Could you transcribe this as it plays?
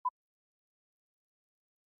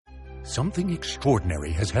Something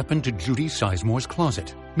extraordinary has happened to Judy Sizemore's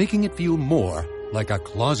closet, making it feel more like a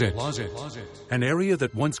closet. An area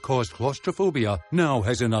that once caused claustrophobia now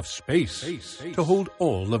has enough space to hold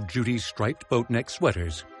all of Judy's striped boat neck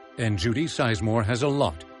sweaters. And Judy Sizemore has a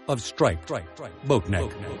lot of striped boat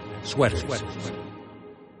neck sweaters.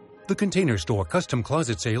 The Container Store Custom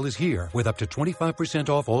Closet Sale is here with up to 25%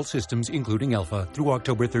 off all systems, including Alpha, through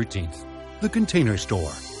October 13th. The Container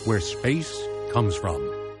Store, where space comes from.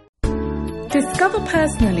 Discover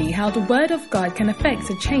personally how the Word of God can affect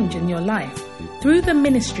a change in your life through the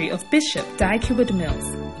ministry of Bishop Dag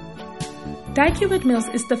Heward-Mills. Dag Heward-Mills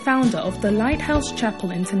is the founder of the Lighthouse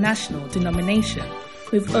Chapel International denomination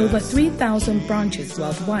with over 3,000 branches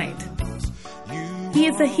worldwide. He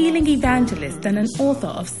is a healing evangelist and an author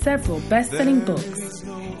of several best-selling books.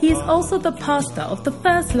 He is also the pastor of the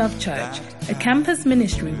First Love Church, a campus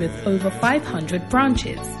ministry with over 500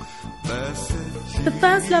 branches. The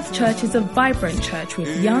First Love Church is a vibrant church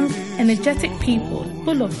with young, energetic people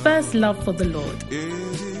full of first love for the Lord.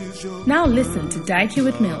 Now listen to Dag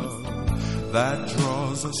Heward-Mills. That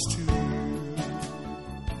draws us to.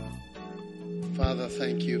 Father,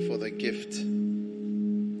 thank you for the gift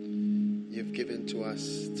you've given to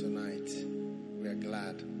us tonight. We are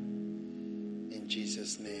glad. In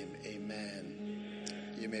Jesus' name, amen.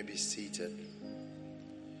 You may be seated.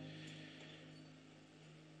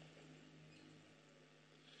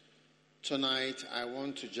 Tonight, I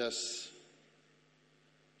want to just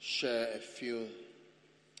share a few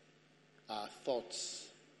thoughts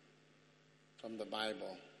from the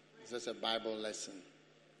Bible. This is a Bible lesson.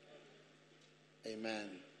 Amen.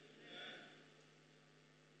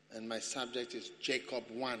 And my subject is Jacob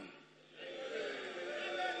 1.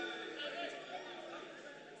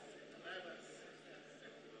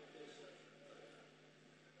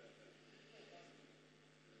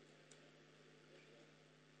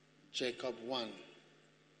 Jacob 1.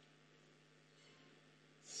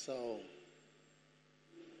 So,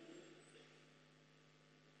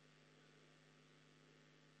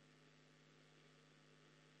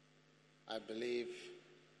 I believe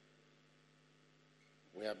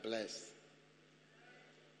we are blessed.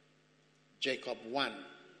 Jacob 1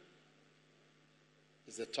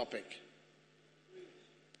 is the topic.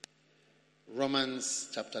 Romans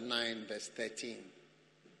chapter 9, verse 13.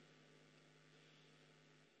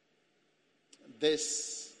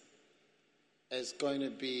 This is going to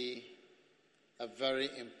be a very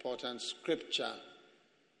important scripture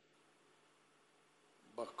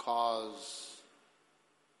because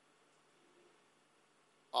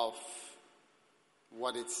of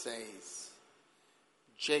what it says.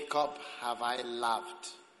 Jacob have I loved,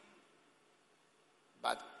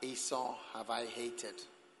 but Esau have I hated.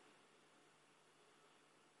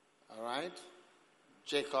 All right?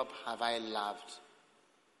 Jacob have I loved,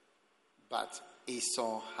 but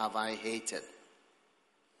Esau have I hated.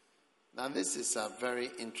 Now this is a very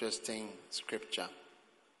interesting scripture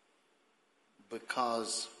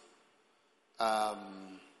because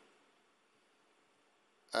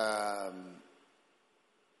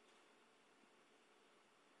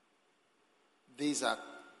these are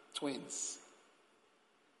twins.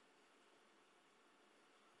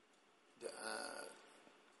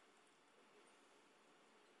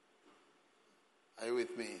 Are you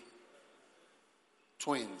with me?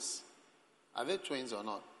 Twins. Are they twins or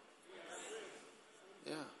not?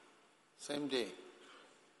 Yeah. Same day.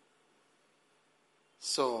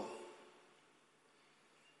 So,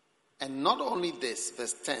 and not only this,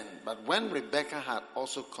 verse 10, but when Rebekah had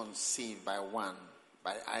also conceived by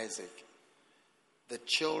Isaac, the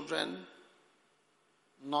children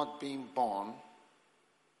not being born,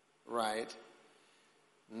 right,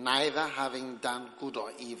 neither having done good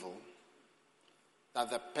or evil, that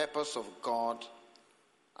the purpose of God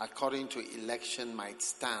according to election might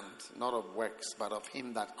stand, not of works, but of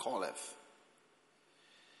him that calleth.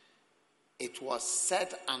 It was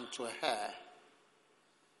said unto her,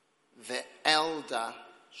 the elder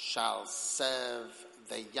shall serve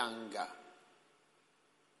the younger.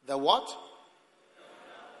 The what?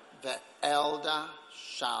 The elder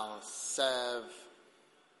shall serve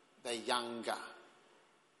the younger.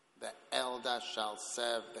 The elder shall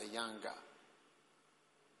serve the younger.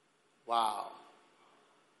 Wow.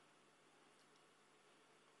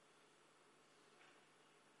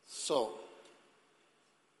 So,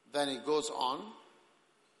 then it goes on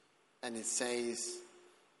and it says,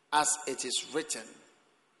 as it is written,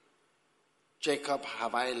 Jacob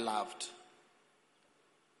have I loved,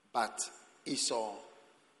 but Esau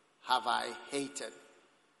have I hated.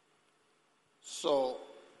 So,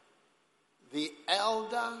 the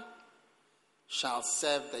elder shall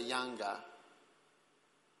serve the younger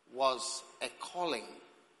was a calling.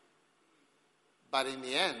 But in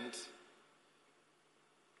the end,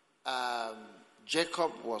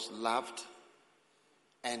 Jacob was loved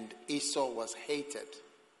and Esau was hated.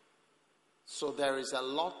 So there is a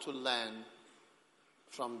lot to learn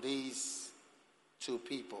from these two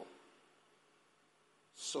people.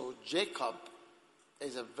 So Jacob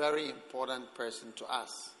is a very important person to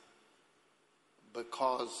us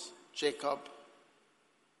because Jacob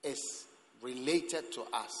is related to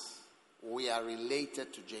us. We are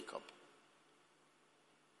related to Jacob.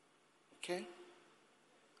 Okay?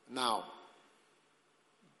 Now,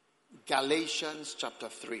 Galatians chapter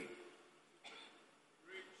 3.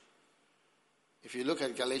 If you look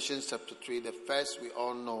at Galatians chapter 3, the first we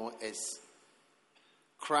all know is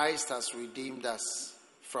Christ has redeemed us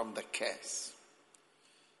from the curse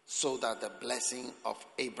so that the blessing of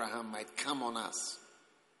Abraham might come on us.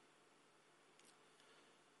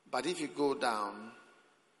 But if you go down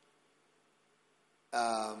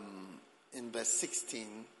in verse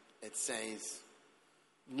 16, it says,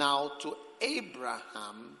 now to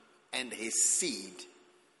Abraham and his seed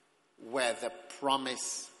were the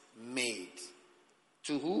promise made.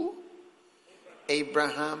 To who?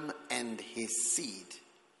 Abraham and his seed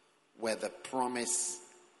were the promise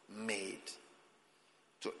made.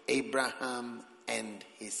 To Abraham and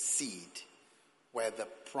his seed were the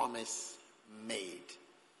promise made.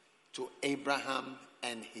 To Abraham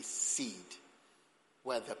and his seed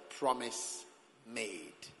were the promise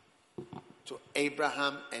made. To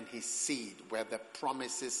Abraham and his seed were the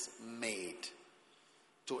promises made.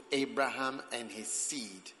 To Abraham and his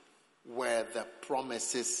seed were the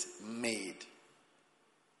promises made.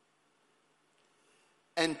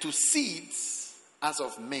 And to seeds as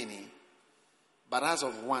of many, but as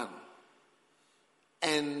of one.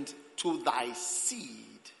 And to thy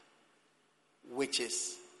seed, which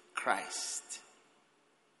is Christ.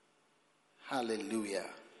 Hallelujah.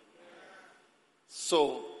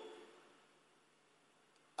 So,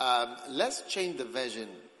 let's change the version.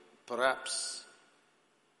 Perhaps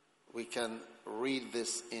we can read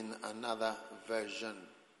this in another version.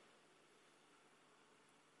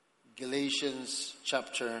 Galatians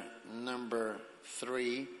chapter number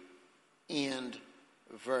 3 and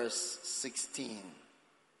verse 16.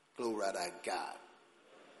 Glory to God.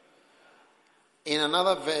 In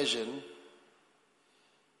another version,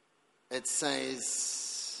 it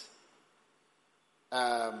says,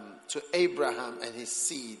 to Abraham and his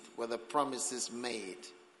seed were the promises made.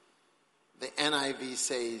 The NIV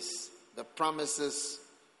says, the promises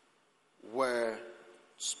were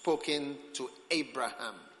spoken to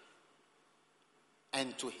Abraham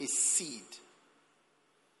and to his seed.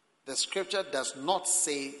 The scripture does not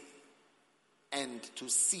say, and to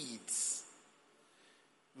seeds,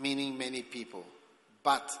 meaning many people,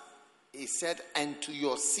 but it said, and to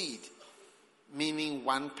your seed, meaning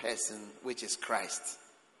one person, which is Christ.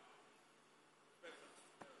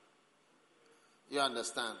 You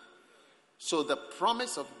understand? So the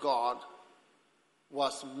promise of God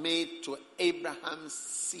was made to Abraham's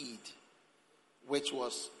seed, which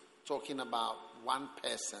was talking about one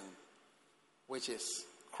person, which is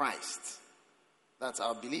Christ. That's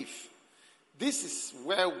our belief. This is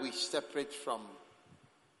where we separate from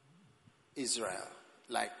Israel,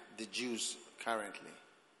 like the Jews currently.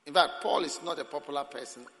 In fact, Paul is not a popular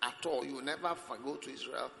person at all. You will never go to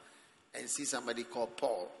Israel and see somebody called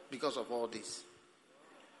Paul because of all this.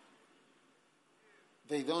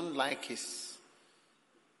 They don't like his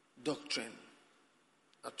doctrine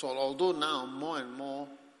at all. Although now more and more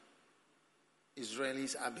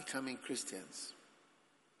Israelis are becoming Christians.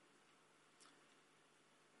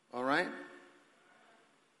 All right?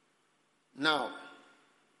 Now,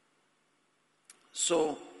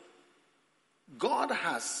 so God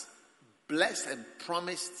has blessed and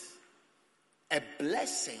promised a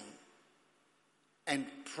blessing and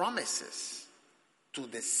promises to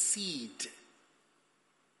the seed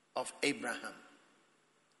of Abraham,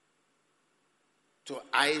 to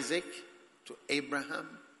Isaac, to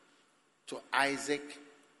Abraham, to Isaac,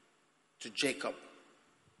 to Jacob.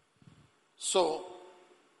 So,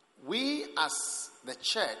 we as the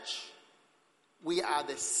church, we are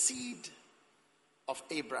the seed of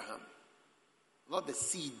Abraham. Not the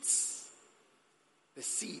seeds. The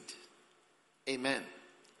seed. Amen.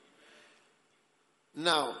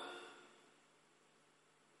 Now,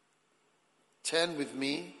 turn with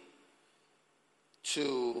me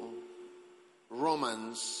to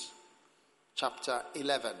Romans chapter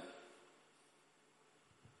 11.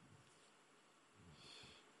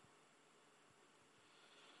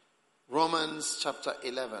 Romans chapter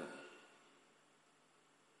 11.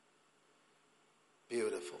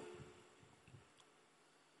 Beautiful.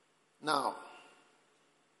 Now,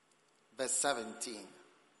 verse 17.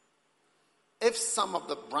 If some of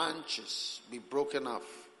the branches be broken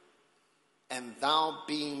off, and thou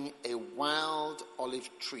being a wild olive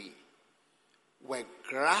tree, were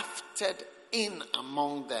grafted in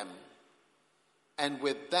among them, and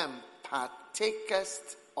with them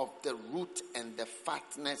partakest of the root and the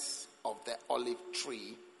fatness of the olive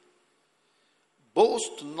tree,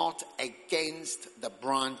 boast not against the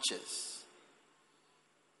branches.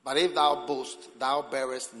 But if thou boast, thou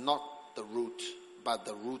bearest not the root, but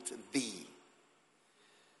the root thee.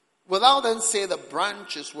 Wilt thou then say the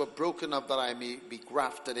branches were broken up that I may be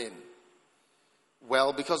grafted in?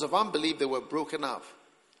 Well, because of unbelief they were broken up,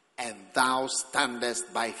 and thou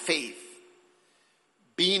standest by faith.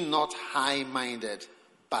 Be not high-minded,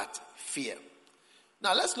 but fear.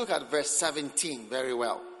 Now let's look at verse 17 very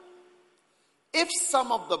well. If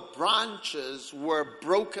some of the branches were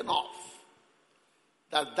broken off,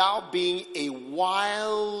 that thou being a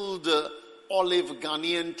wild olive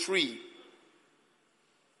Ghanaian tree,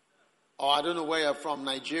 or I don't know where you're from,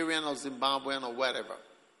 Nigerian or Zimbabwean or wherever,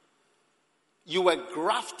 you were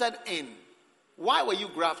grafted in. Why were you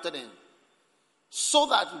grafted in? So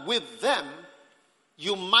that with them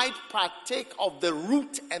you might partake of the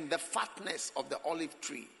root and the fatness of the olive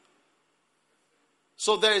tree.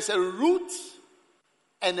 So there is a root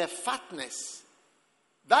and a fatness.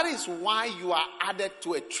 That is why you are added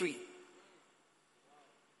to a tree.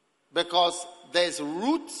 Because there's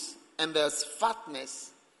roots and there's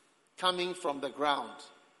fatness coming from the ground.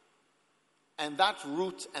 And that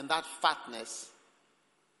root and that fatness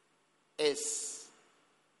is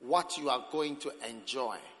what you are going to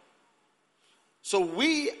enjoy. So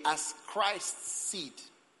we as Christ's seed,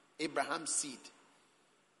 Abraham's seed,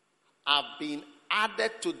 have been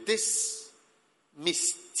added to this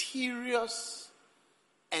mysterious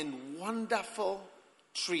and wonderful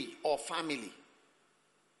tree or family,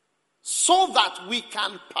 so that we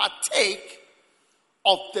can partake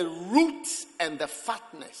of the root and the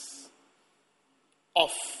fatness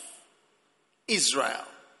of Israel.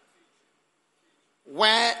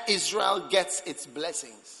 Where Israel gets its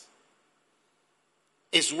blessings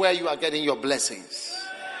is where you are getting your blessings.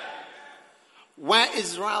 Where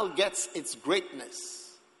Israel gets its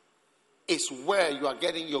greatness is where you are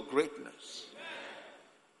getting your greatness.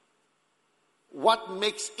 What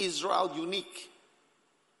makes Israel unique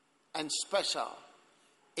and special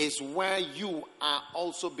is where you are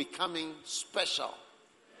also becoming special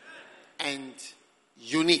and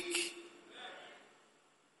unique.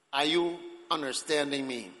 Are you understanding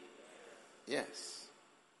me? Yes.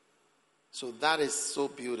 So that is so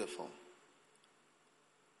beautiful.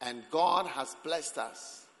 And God has blessed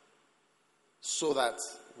us so that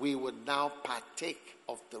we would now partake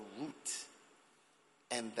of the root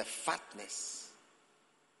and the fatness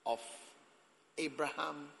of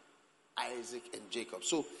Abraham, Isaac, and Jacob.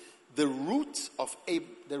 So the root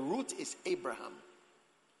is Abraham,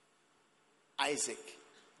 Isaac,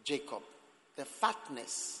 Jacob. The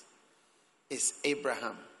fatness is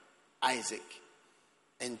Abraham, Isaac,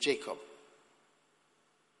 and Jacob.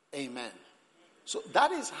 Amen. So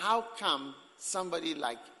that is how come somebody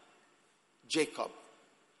like Jacob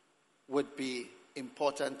would be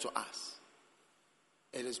important to us.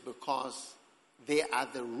 It is because they are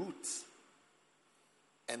the roots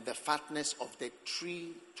and the fatness of the tree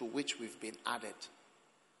to which we've been added.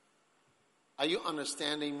 Are you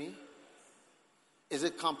understanding me? Is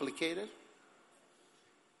it complicated?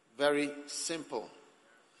 Very simple.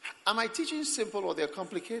 Am I teaching simple or they're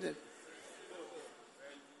complicated?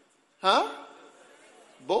 Huh?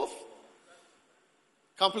 Both?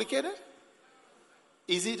 Complicated?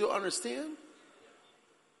 Easy to understand?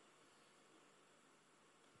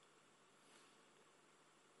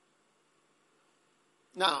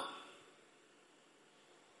 Now,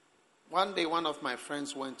 one day one of my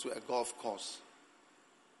friends went to a golf course,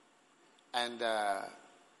 and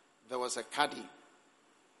there was a caddy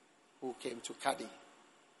who came to caddy,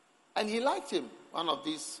 and he liked him. One of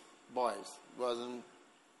these boys wasn't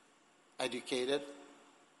educated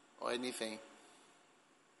or anything,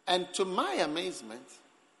 and to my amazement,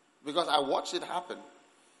 because I watched it happen,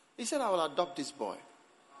 he said, "I will adopt this boy,"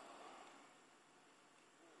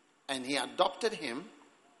 and he adopted him.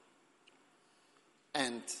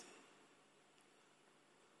 And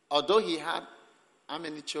although he had how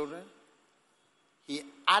many children? He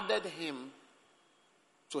added him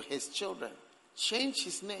to his children, changed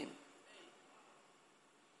his name.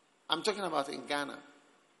 I'm talking about in Ghana.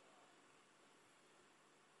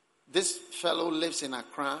 This fellow lives in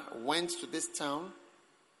Accra, went to this town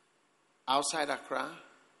outside Accra,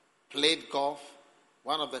 played golf,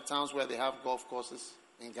 one of the towns where they have golf courses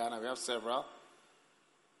in Ghana. We have several.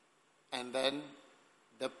 And then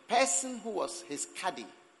the person who was his caddy,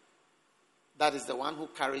 that is the one who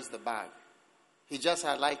carries the bag. He just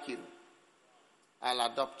said, I like you.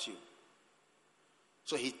 I'll adopt you.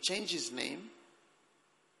 So he changed his name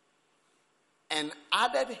and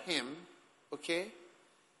added him,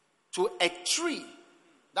 to a tree.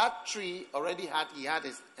 That tree already had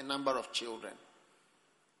a number of children.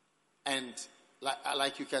 And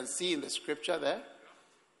like you can see in the scripture there,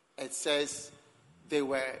 it says they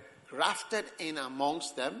were grafted in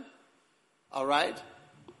amongst them, all right?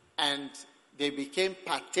 And they became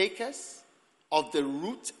partakers of the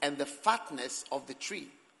root and the fatness of the tree.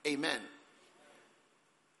 Amen.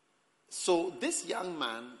 So this young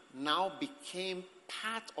man now became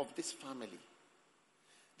part of this family.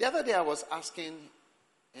 The other day I was asking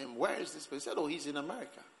him, where is this person? He said, oh, he's in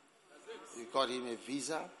America. We got him a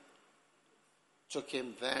visa, took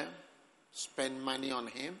him there, spent money on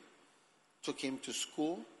him, took him to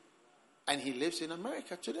school, and he lives in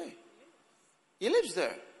America today. He lives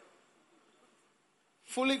there.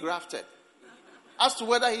 Fully grafted. As to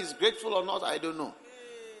whether he's grateful or not, I don't know.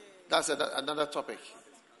 That's another topic.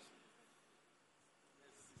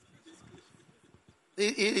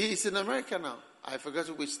 He's in America now. I forgot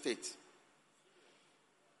which state.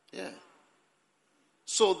 Yeah.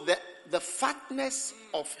 So the fatness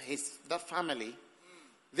of the family,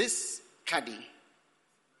 this caddy,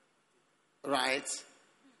 right,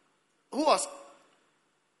 who was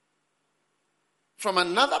from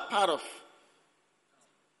another part of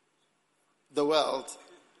the world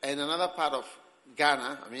and another part of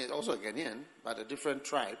Ghana, I mean also a Ghanaian, but a different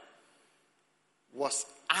tribe, was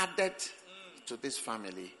added to this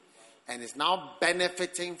family and is now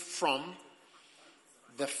benefiting from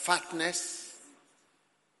the fatness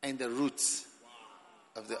and the roots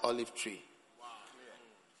of the olive tree.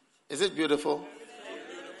 Is it beautiful?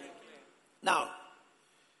 Now,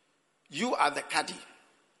 you are the caddy.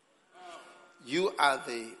 You are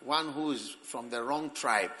the one who is from the wrong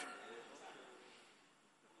tribe.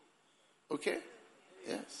 Okay?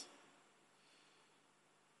 Yes.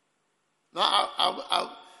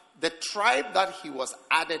 Now, the tribe that he was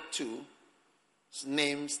added to, his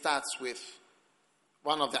name starts with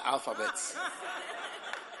one of the alphabets.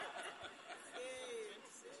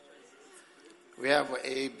 We have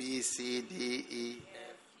A, B, C, D, E,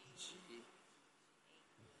 F, G,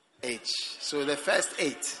 H. So the first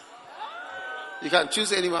 8. You can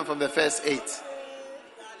choose anyone from the first 8.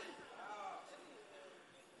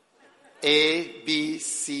 A, B,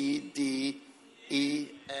 C, D, E,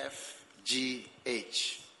 F, G,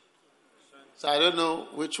 H. So I don't know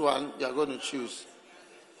which one you are going to choose.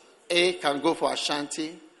 A can go for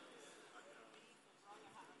Ashanti.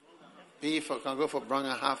 B can go for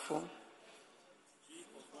Brangahafo.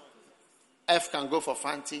 F can go for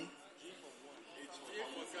Fanti.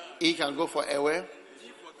 E can go for Ewe.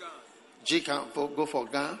 G can go for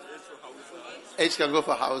Gan. H can go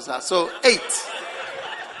for Hausa. So 8.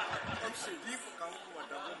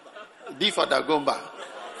 D for Dagomba.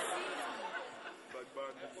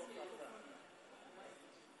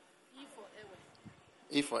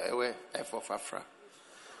 E for Ewe, F for Fafra.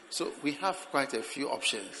 So we have quite a few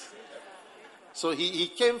options. So he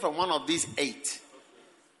came from one of these 8.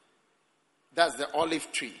 That's the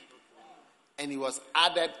olive tree. And he was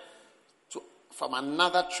added from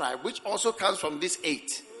another tribe, which also comes from this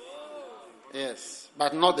 8. Yes,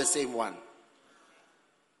 but not the same one.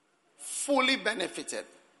 Fully benefited.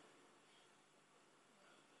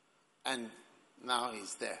 And now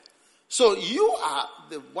he's there. So you are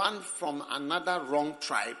the one from another wrong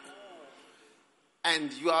tribe,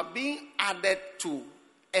 and you are being added to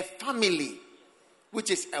a family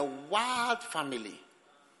which is a wild family.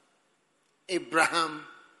 Abraham,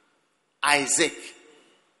 Isaac,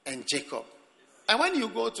 and Jacob. And when you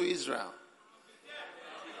go to Israel,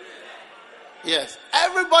 yes,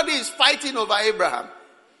 everybody is fighting over Abraham.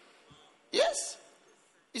 Yes.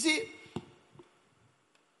 You see,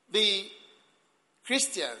 the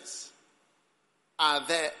Christians are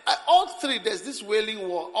there. All 3, there's this wailing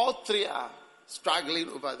wall. All 3 are struggling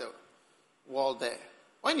over the wall there.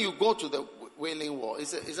 When you go to the wailing wall,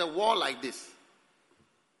 it's a wall like this.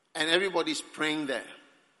 And everybody's praying there,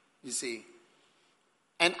 you see.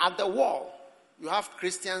 And at the wall, you have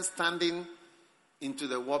Christians standing into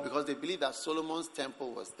the wall because they believe that Solomon's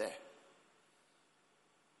temple was there.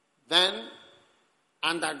 Then,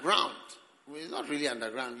 underground, well, it's not really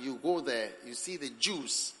underground. You go there, you see the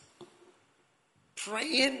Jews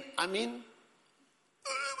praying. I mean,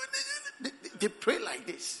 they pray like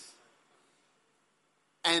this.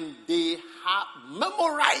 And they are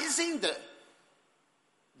memorizing the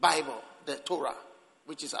Bible, the Torah.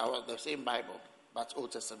 which is the same Bible, but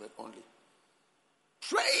Old Testament only.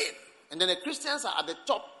 Praying. And then the Christians are at the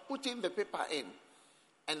top putting the paper in.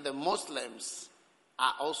 And the Muslims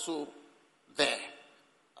are also there.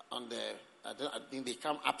 I think they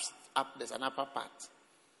come up, there's an upper part.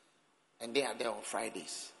 And they are there on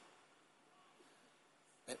Fridays.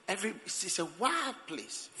 And it's a wild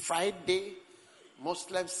place. Friday,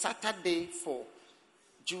 Muslims, Saturday for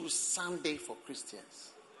Jews, Sunday for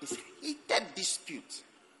Christians. It's heated dispute.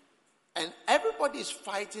 And everybody is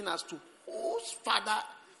fighting as to whose father,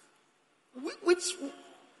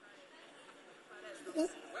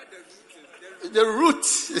 the root.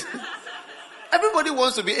 Everybody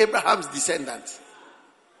wants to be Abraham's descendant.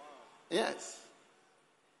 Yes.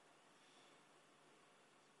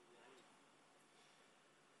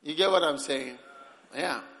 You get what I'm saying?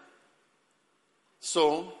 Yeah.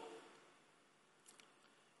 So,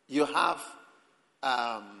 you have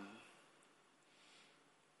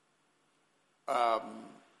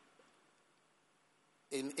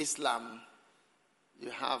in Islam, you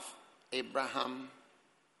have Abraham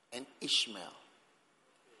and Ishmael.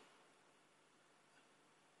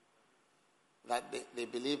 That they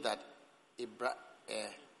believe that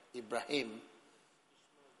Ibrahim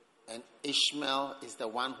and Ishmael is the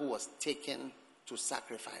one who was taken to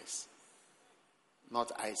sacrifice,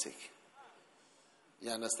 not Isaac.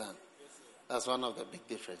 You understand? That's one of the big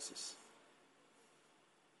differences.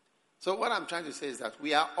 So what I'm trying to say is that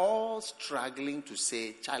we are all struggling to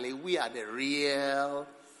say, Charlie, we are the real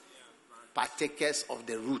partakers of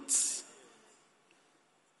the roots.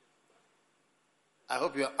 I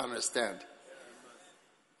hope you understand.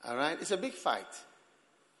 All right? It's a big fight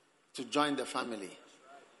to join the family.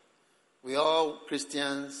 We all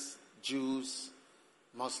Christians, Jews,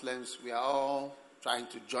 Muslims, we are all trying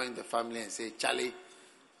to join the family and say, Charlie,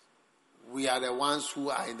 we are the ones who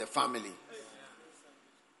are in the family.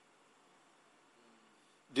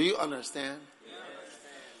 Do you understand?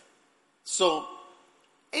 So,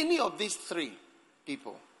 any of these three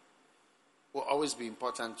people will always be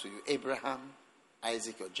important to you. Abraham,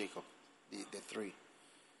 Isaac, or Jacob. The three.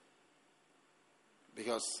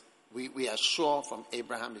 Because we are sure from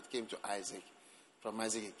Abraham it came to Isaac. From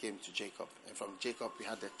Isaac it came to Jacob. And from Jacob we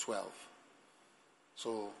had the 12.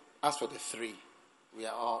 So, as for the three, we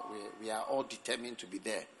are all determined to be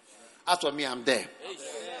there. As for me, I'm there.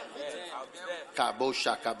 Kabo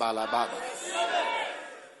Shakabala Baba.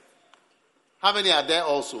 How many are there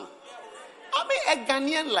also? I mean, a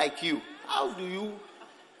Ghanaian like you, how do you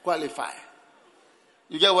qualify?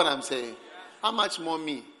 You get what I'm saying? How much more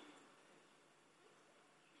me?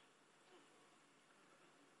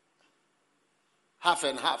 Half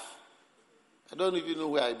and half. I don't even know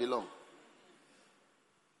where I belong.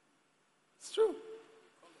 It's true.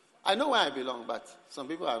 I know where I belong, but some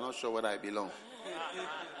people are not sure where I belong.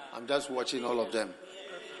 I'm just watching all of them.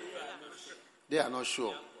 They are not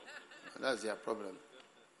sure. That's their problem.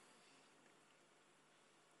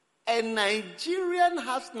 A Nigerian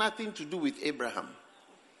has nothing to do with Abraham.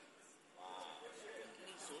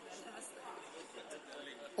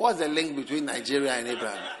 What's the link between Nigeria and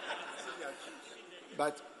Abraham?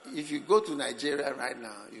 But if you go to Nigeria right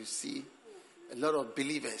now, you see a lot of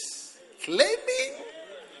believers claiming,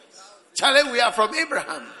 Charlie, we are from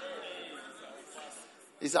Abraham.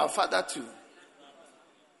 He's our father too.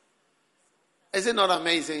 Is it not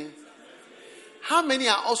amazing? How many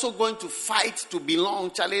are also going to fight to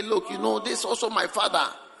belong? Charlie, look, this is also my father.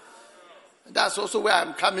 That's also where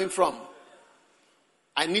I'm coming from.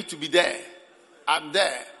 I need to be there. I'm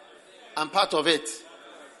there. I'm part of it.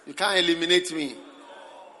 You can't eliminate me.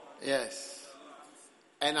 Yes.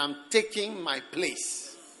 And I'm taking my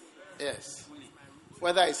place. Yes.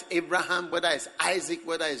 Whether it's Abraham, whether it's Isaac,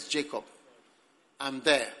 whether it's Jacob, I'm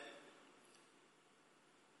there.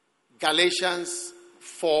 Galatians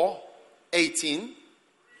 4:18.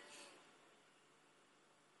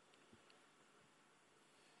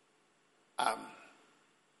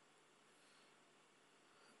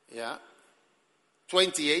 Yeah.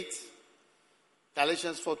 28.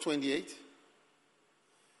 Galatians 4:28.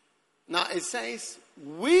 Now it says,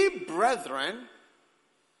 we brethren,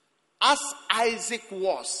 as Isaac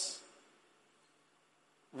was,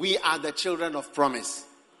 we are the children of promise.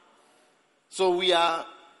 So we are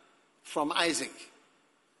from Isaac.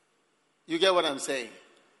 You get what I'm saying?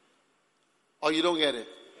 Or you don't get it?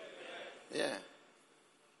 Yeah.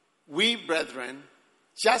 We brethren,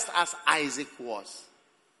 just as Isaac was,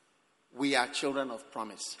 we are children of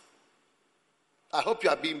promise. I hope you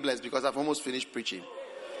are being blessed because I've almost finished preaching.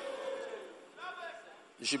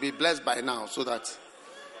 You should be blessed by now so that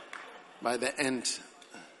by the end,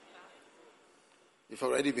 you've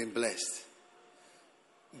already been blessed.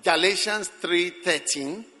 Galatians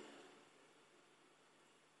 3:13.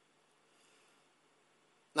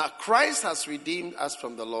 Now Christ has redeemed us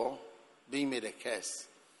from the law, being made a curse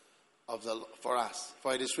of the law for us.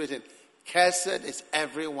 For it is written, cursed is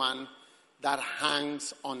everyone that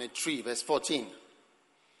hangs on a tree. Verse 14.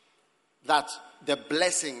 That the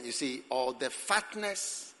blessing, you see, or the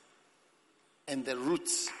fatness and the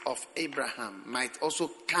roots of Abraham might also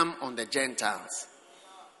come on the Gentiles.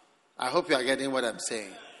 I hope you are getting what I'm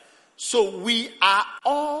saying. So we are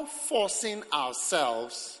all forcing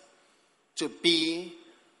ourselves to be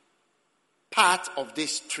part of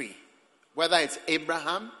this tree. Whether it's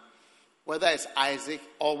Abraham, whether it's Isaac,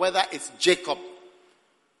 or whether it's Jacob,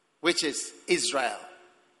 which is Israel.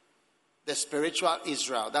 The spiritual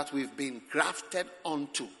Israel that we've been grafted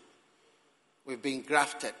onto. We've been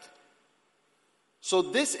grafted. So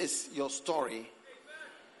this is your story.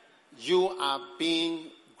 You are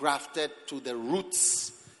being grafted to the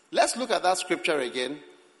roots. Let's look at that scripture again.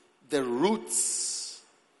 The roots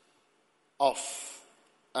of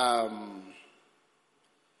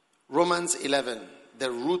Romans 11.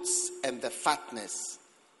 The roots and the fatness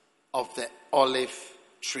of the olive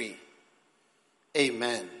tree.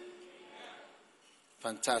 Amen.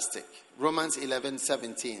 Fantastic. Romans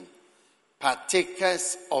 11:17.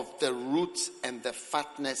 Partakers of the roots and the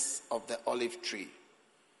fatness of the olive tree.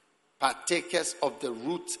 Partakers of the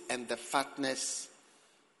root and the fatness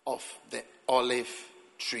of the olive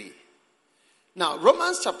tree. Now,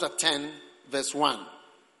 Romans chapter 10, verse 1.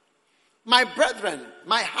 My brethren,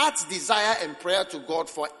 my heart's desire and prayer to God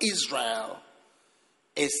for Israel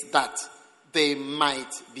is that they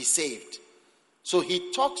might be saved. So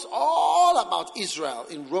he talks all about Israel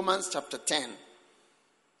in Romans chapter 10.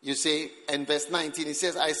 You see, in verse 19, he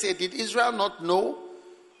says, I say, did Israel not know?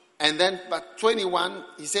 And then, but 21,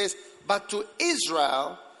 he says, but to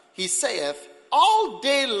Israel, he saith, all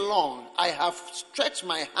day long I have stretched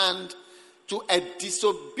my hand to a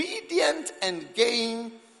disobedient and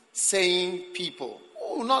gainsaying people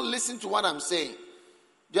who will not listen to what I'm saying.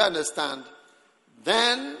 Do you understand?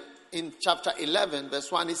 Then, in chapter 11,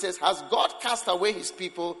 verse 1, he says, has God cast away his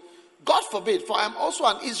people? God forbid, for I am also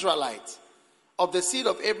an Israelite of the seed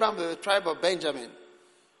of Abraham, of the tribe of Benjamin.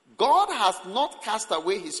 God has not cast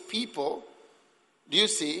away his people. Do you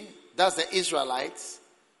see? That's the Israelites,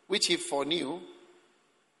 which he foreknew.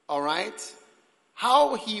 All right?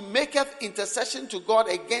 How he maketh intercession to God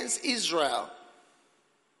against Israel.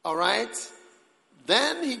 All right?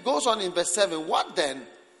 Then he goes on in verse 7. What then?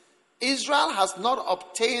 Israel has not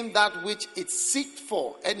obtained that which it seeked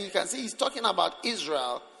for. And you can see he's talking about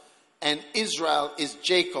Israel. And Israel is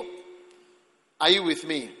Jacob. Are you with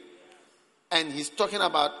me? And he's talking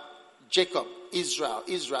about Jacob, Israel,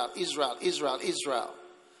 Israel, Israel, Israel, Israel.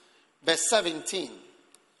 Verse 17.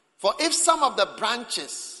 For if some of the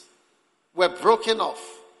branches were broken off,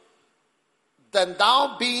 then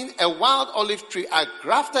thou being a wild olive tree are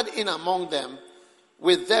grafted in among them,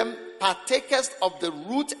 with them partakers of the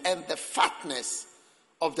root and the fatness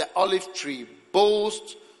of the olive tree.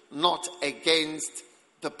 Boast not against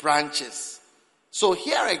the branches. So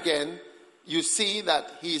here again, you see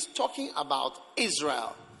that he is talking about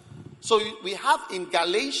Israel. So we have in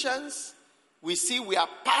Galatians, we see we are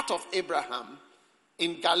part of Abraham.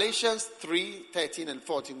 In Galatians 3:13 and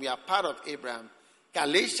 14, we are part of Abraham.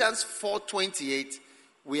 Galatians 4:28,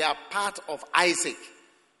 we are part of Isaac.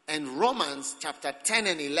 And Romans chapter 10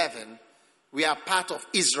 and 11, we are part of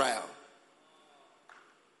Israel.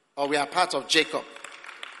 Or we are part of Jacob.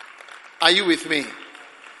 Are you with me?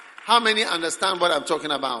 How many understand what I'm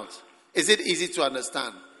talking about? Is it easy to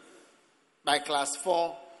understand? By class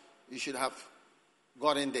 4, you should have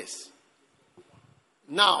gotten this.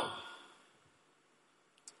 Now,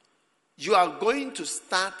 you are going to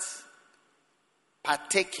start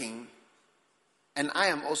partaking, and I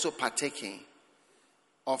am also partaking,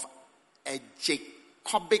 of a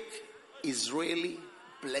Jacobic Israeli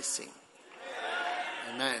blessing.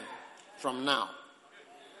 Amen. From now.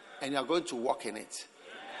 And you are going to walk in it.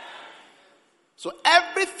 So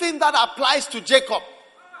everything that applies to Jacob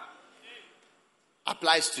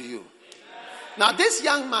applies to you. Now this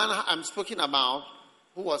young man I'm speaking about,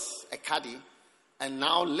 who was a caddy and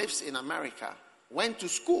now lives in America, went to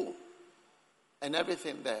school and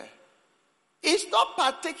everything there, is not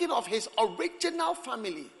partaking of his original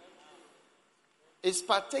family. Is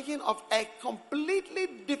partaking of a completely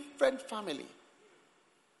different family.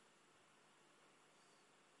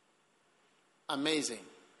 Amazing.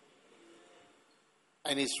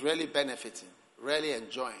 And he's really benefiting, really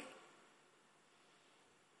enjoying.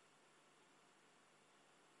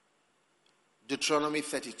 Deuteronomy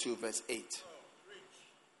 32 verse 8.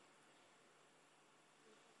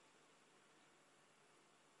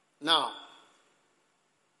 Now,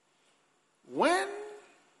 when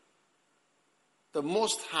the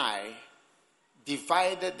Most High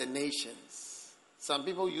divided the nations, some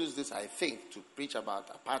people use this, I think, to preach about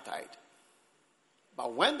apartheid.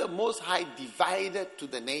 But when the Most High divided to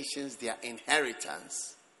the nations their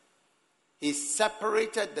inheritance, he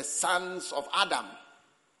separated the sons of Adam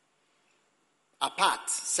apart,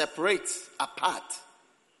 separate, apart.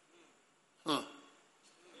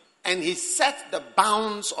 And he set the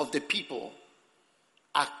bounds of the people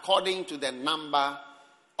according to the number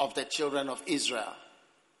of the children of Israel.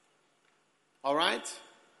 All right?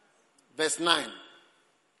 Verse 9.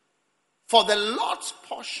 For the Lord's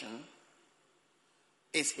portion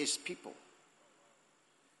is his people.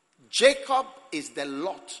 Jacob is the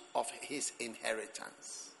lot of his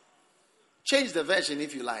inheritance. Change the version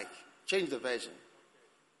if you like. Change the version.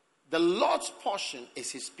 The Lord's portion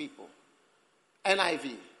is his people.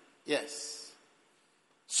 NIV. Yes.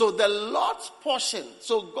 So the Lord's portion.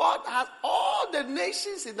 So God has all the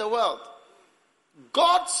nations in the world.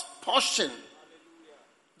 God's portion.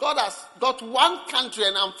 God has got one country,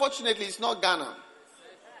 and unfortunately it's not Ghana.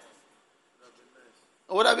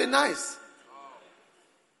 It would have been nice.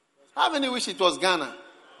 How many wish it was Ghana?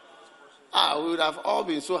 We would have all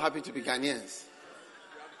been so happy to be Ghanaians.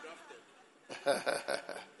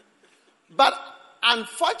 But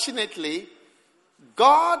unfortunately,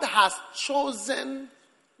 God has chosen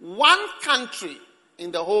one country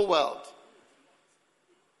in the whole world.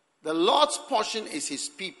 The Lord's portion is his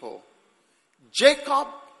people. Jacob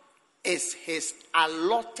is his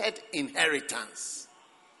allotted inheritance.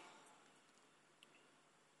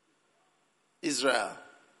 Israel.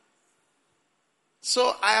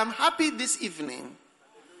 So I am happy this evening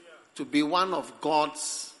to be one of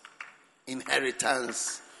God's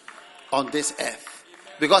inheritance on this earth.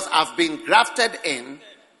 Because I've been grafted in,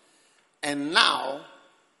 and now,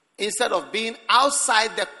 instead of being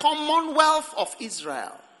outside the commonwealth of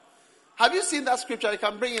Israel. Have you seen that scripture? You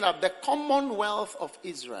can bring it up. The commonwealth of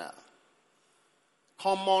Israel.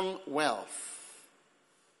 Commonwealth.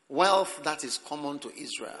 Wealth that is common to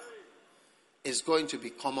Israel is going to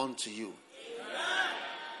be common to you.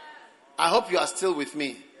 I hope you are still with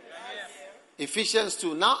me. Ephesians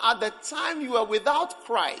 2. Now at the time you were without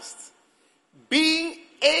Christ, being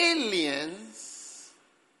aliens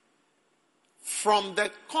from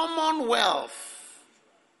the commonwealth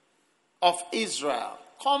of Israel.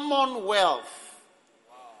 Commonwealth.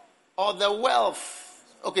 Or the wealth.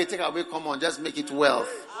 Okay, take away common, just make it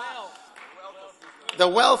wealth. The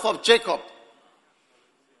wealth of Jacob.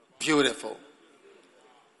 Beautiful.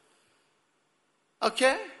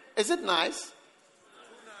 Okay? Is it nice?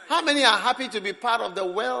 How many are happy to be part of the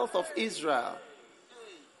wealth of Israel?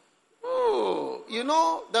 Oh, you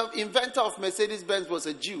know, the inventor of Mercedes-Benz was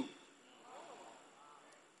a Jew.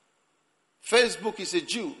 Facebook is a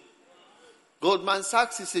Jew. Goldman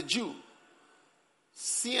Sachs is a Jew.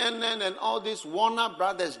 CNN and all these Warner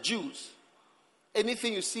Brothers, Jews.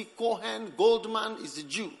 Anything you see, Cohen, Goldman is a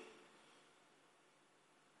Jew.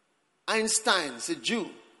 Einstein is a Jew.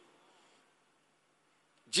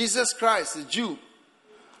 Jesus Christ is a Jew.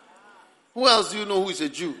 Who else do you know who is a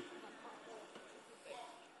Jew?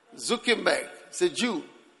 Zuckerberg is a Jew.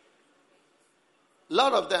 A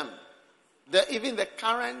lot of them. Even the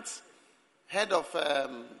current head of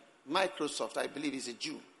Microsoft, I believe, is a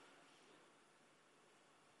Jew.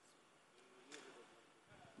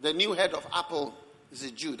 The new head of Apple is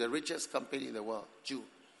a Jew, the richest company in the world, Jew.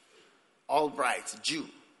 Albright, Jew.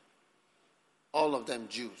 All of them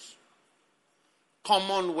Jews.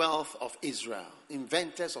 Commonwealth of Israel,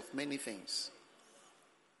 inventors of many things.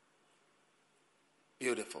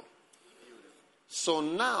 Beautiful. So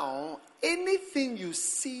now, anything you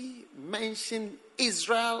see mention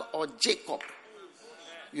Israel or Jacob,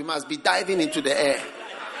 you must be diving into the air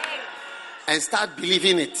and start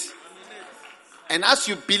believing it. And as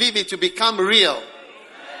you believe it, you become real.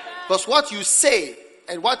 Because what you say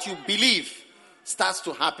and what you believe starts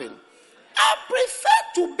to happen. I prefer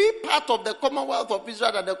to be part of the Commonwealth of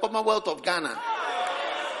Israel than the Commonwealth of Ghana.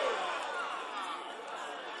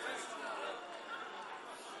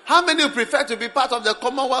 How many prefer to be part of the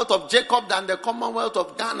Commonwealth of Jacob than the Commonwealth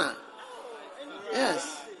of Ghana?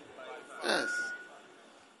 Yes. Yes.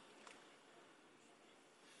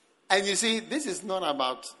 And you see, this is not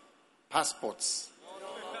about passports.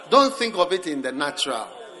 Don't think of it in the natural.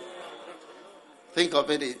 Think of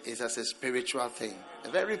it as a spiritual thing. A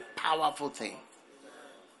very powerful thing.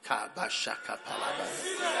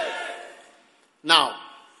 Now,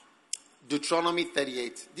 Deuteronomy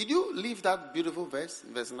 38. Did you leave that beautiful verse,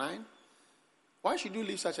 verse 9? Why should you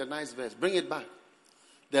leave such a nice verse? Bring it back.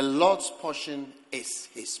 The Lord's portion is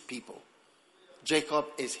his people. Jacob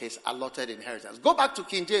is his allotted inheritance. Go back to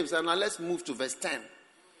King James and now let's move to verse 10.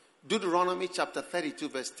 Deuteronomy chapter 32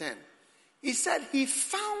 verse 10. He said he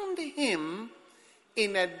found him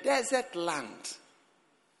in a desert land.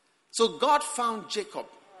 So God found Jacob.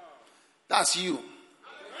 That's you.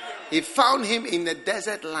 He found him in a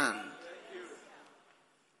desert land.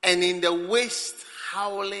 And in the waste,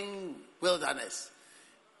 howling wilderness.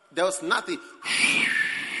 There was nothing.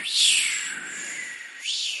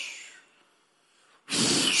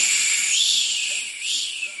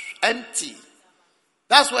 Empty.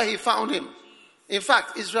 That's where he found him. In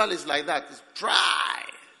fact, Israel is like that. It's dry.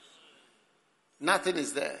 Nothing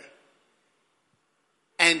is there.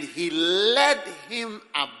 And he led him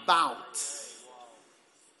about.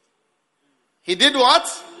 He did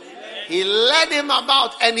what? He led him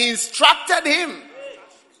about and he instructed him.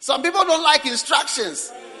 Some people don't like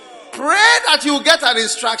instructions. Pray that you get an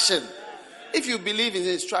instruction. If you believe in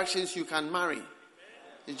instructions, you can marry.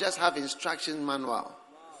 You just have instruction manual.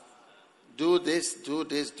 Do this, do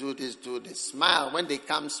this, do this, do this. Smile. When they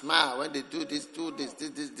come, smile. When they do this,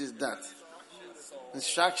 that.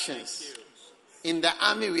 Instructions. In the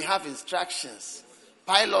army, we have instructions.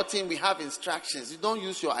 Piloting, we have instructions. You don't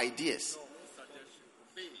use your ideas.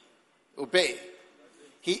 Obey.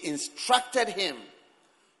 He instructed him.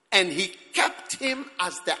 And he kept him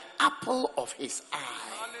as the apple of his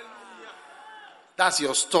eye. That's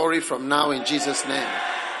your story from now in Jesus' name.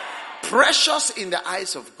 Precious in the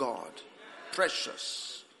eyes of God.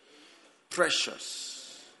 Precious.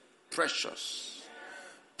 Precious. Precious.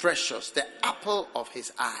 Precious. The apple of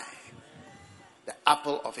his eye. The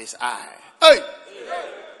apple of his eye. Hey!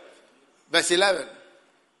 Verse 11.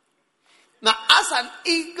 Now as an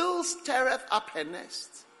eagle stirreth up her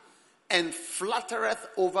nest, and fluttereth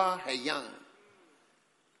over her young,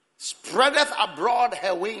 spreadeth abroad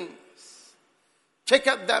her wings,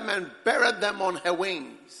 taketh them and beareth them on her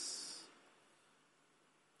wings.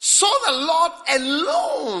 So the Lord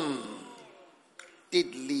alone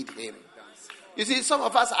did lead him. You see, some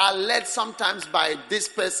of us are led sometimes by this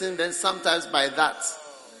person, then sometimes by that.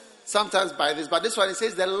 Sometimes by this. But this one, it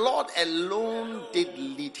says, the Lord alone did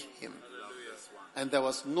lead him. And there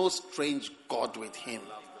was no strange God with him.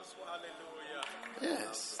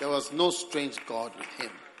 Yes, there was no strange God with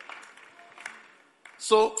him.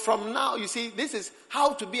 So from now, you see, this is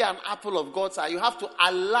how to be an apple of God's eye. You have to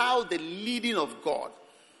allow the leading of God.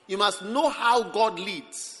 You must know how God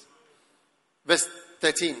leads. Verse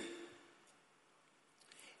 13.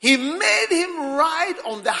 He made him ride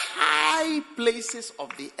on the high places of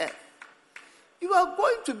the earth. You are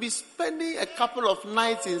going to be spending a couple of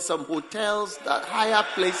nights in some hotels, that higher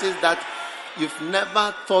places that you've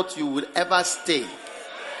never thought you would ever stay.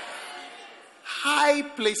 High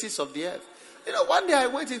places of the earth. You know, one day I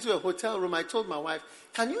went into a hotel room. I told my wife,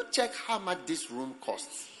 can you check how much this room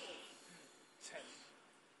costs?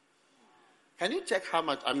 Can you check how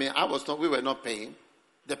much? I mean, we were not paying.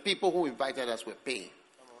 The people who invited us were paying.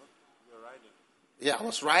 Yeah, I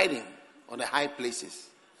was riding on the high places.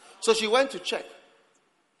 So she went to check.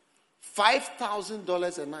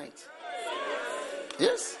 $5,000 a night.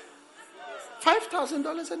 Yes.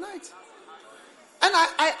 $5,000 a night. And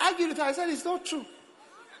I argued with her. I said, it's not true.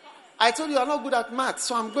 I told you I'm not good at maths,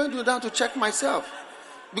 so I'm going down to check myself.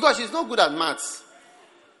 Because she's not good at maths.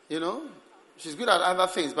 You know, she's good at other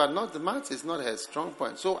things, but not the maths is not her strong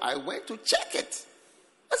point. So I went to check it.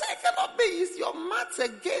 I said, I cannot be. It's your maths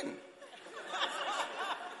again.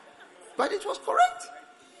 But it was correct.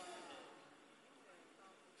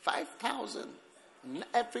 5,000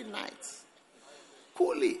 every night.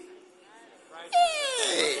 Coolly.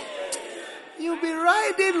 Hey, you'll be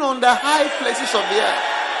riding on the high places of the earth.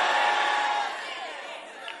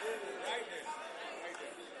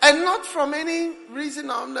 And not from any reason.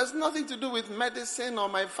 There's nothing to do with medicine or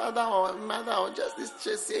my father or mother or just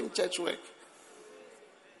this same church work.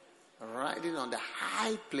 Riding on the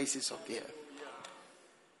high places of the earth.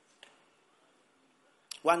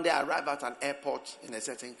 One day I arrived at an airport in a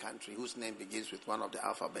certain country whose name begins with one of the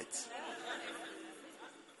alphabets.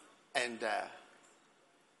 And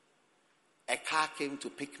a car came to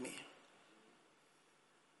pick me.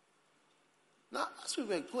 Now, as we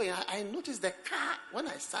were going, I noticed the car, when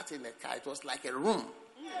I sat in the car, it was like a room.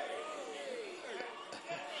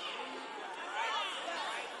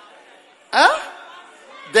 Huh?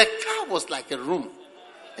 The car was like a room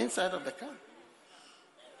inside of the car.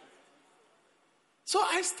 So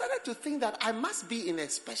I started to think that I must be in a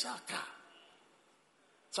special car.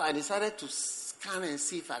 So I decided to scan and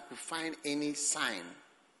see if I could find any sign.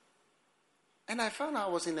 And I found I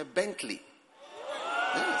was in a Bentley.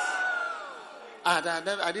 Yes.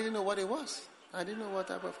 I didn't know what it was. I didn't know what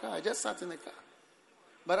type of car. I just sat in the car.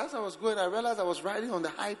 But as I was going, I realized I was riding on the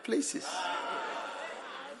high places.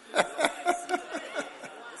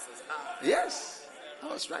 Yes. I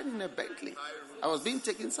was riding in a Bentley. I was being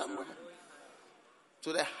taken somewhere.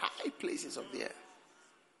 To the high places of the earth.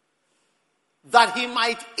 That he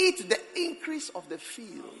might eat the increase of the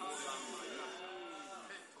field.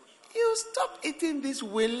 You stop eating this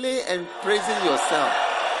wele and praising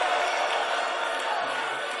yourself.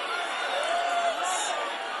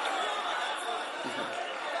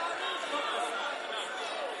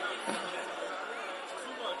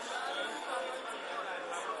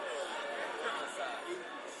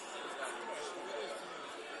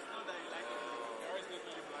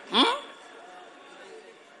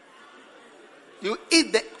 You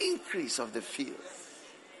eat the increase of the field.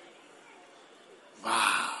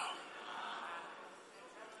 Wow.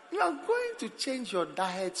 You are going to change your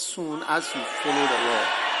diet soon as you follow the Lord.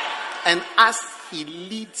 And as he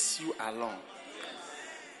leads you along.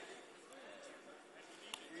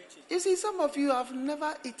 You see, some of you have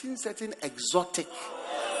never eaten certain exotic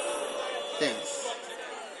things.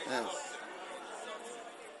 Yes.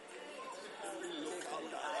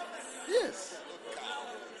 Yes.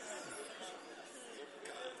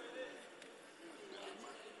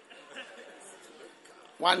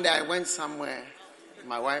 One day I went somewhere.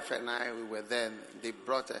 My wife and I, we were there. They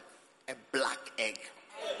brought a black egg.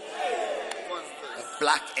 A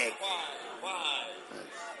black egg.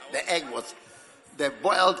 The egg was,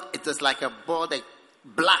 it was like a boiled egg.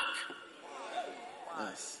 Black.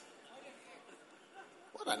 Yes.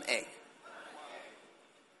 What an egg.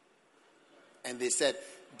 And they said,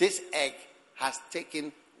 this egg has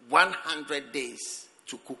taken 100 days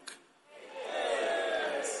to cook.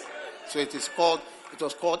 Yes. So it was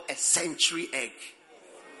called a century egg.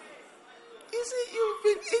 You see, you've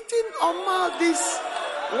been eating all these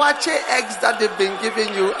wache eggs that they've been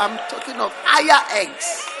giving you. I'm talking of higher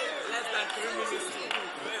eggs.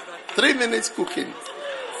 3 minutes cooking.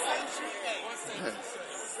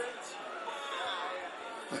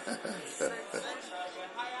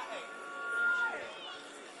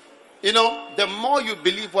 You know, the more you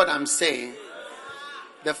believe what I'm saying,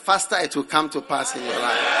 the faster it will come to pass in your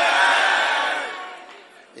life.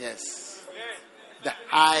 Yes. The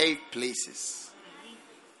high places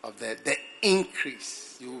of the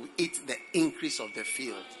increase. You will eat the increase of the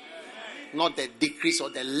field. Not the decrease or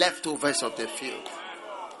the leftovers of the field.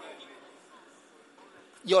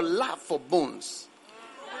 Your love for bones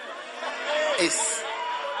is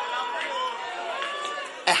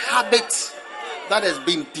a habit that has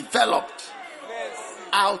been developed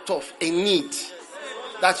out of a need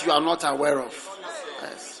that you are not aware of.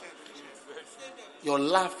 Yes. Your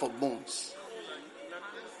love for bones.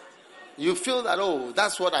 You feel that, oh,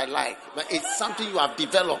 that's what I like. But it's something you have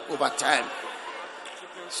developed over time.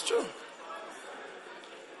 It's true.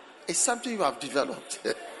 It's something you have developed.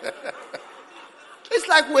 It's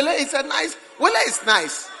like wele. It's a nice. Wele is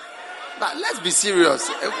nice. But let's be serious.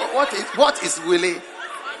 What is wele?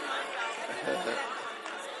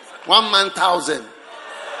 1 man 1,000.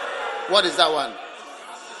 What is that one?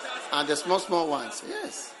 And the small ones.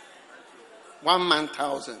 Yes. 1 man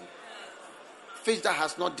 1,000. Fish that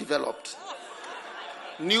has not developed.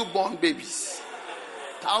 Newborn babies.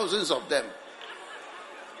 Thousands of them.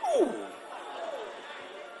 Ooh.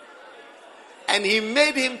 And he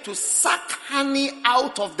made him to suck honey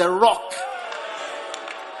out of the rock.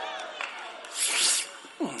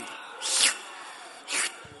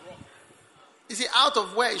 You see, out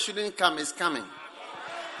of where it shouldn't come is coming.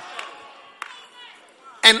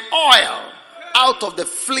 And oil out of the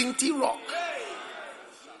flinty rock.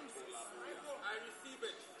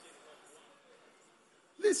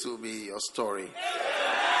 This will be your story.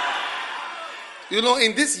 You know,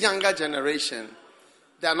 in this younger generation,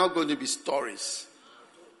 there are not going to be stories.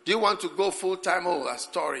 Do you want to go full time? Oh,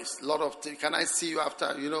 stories. A lot of things. Can I see you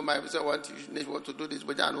after? You know, my sister want to do this,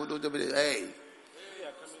 but I don't do it. Hey.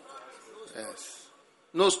 Yes.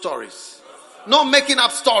 No stories. No making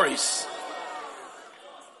up stories.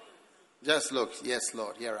 Just look. Yes,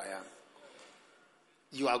 Lord, here I am.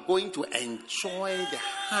 You are going to enjoy the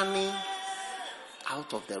honey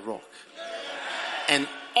out of the rock and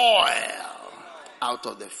oil out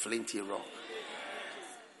of the flinty rock.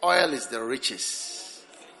 Oil is the richest.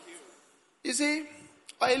 You see,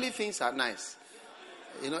 oily things are nice.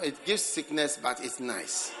 You know, it gives sickness, but it's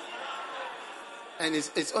nice. And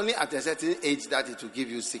it's only at a certain age that it will give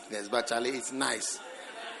you sickness. But Charlie, it's nice.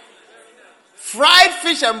 Fried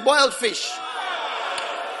fish and boiled fish.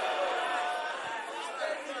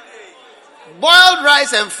 Boiled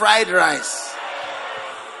rice and fried rice.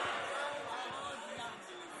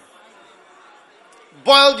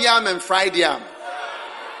 boiled yam and fried yam.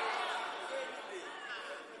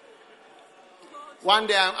 One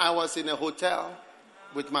day I was in a hotel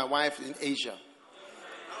with my wife in Asia.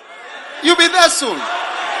 You'll be there soon.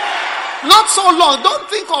 Not so long. Don't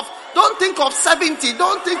think of 70.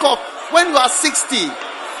 Don't think of when you are 60.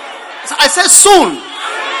 I said soon.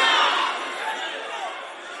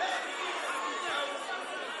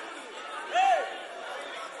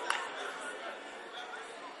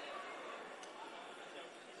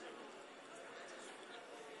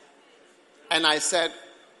 And I said,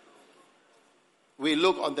 we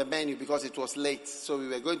look on the menu because it was late, so we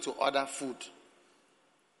were going to order food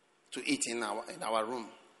to eat in our room.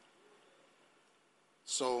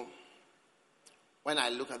 So when I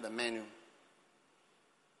look at the menu,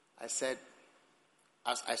 I said,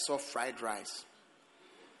 as I saw fried rice,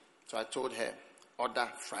 so I told her, order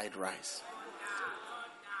fried rice.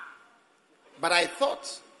 But I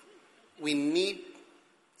thought we need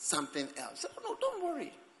something else. No, don't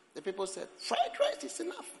worry. The people said, fried rice is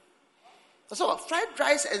enough. So fried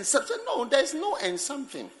rice and something. No, there's no and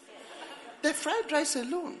something. The fried rice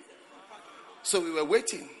alone. So we were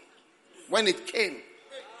waiting. When it came,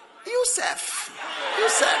 Yusuf.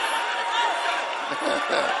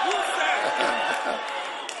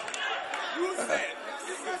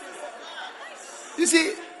 You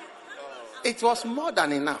see, it was more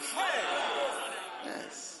than enough.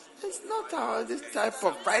 Yes. It's not this type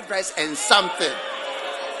of fried rice and something.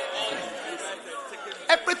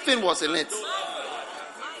 Everything was in it.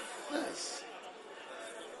 Yes.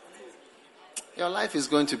 Your life is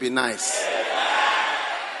going to be nice.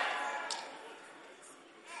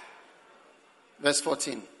 Verse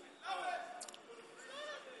 14.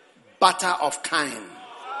 Butter of kine,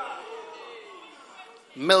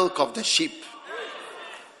 milk of the sheep,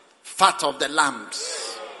 fat of the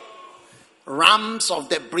lambs, rams of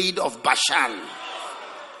the breed of Bashan,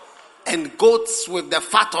 and goats with the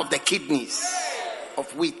fat of the kidneys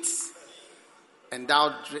of wheat, and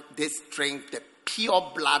thou didst drink the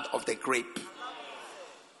pure blood of the grape.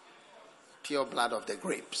 Pure blood of the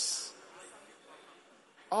grapes.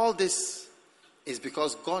 All this is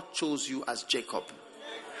because God chose you as Jacob,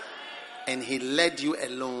 and he led you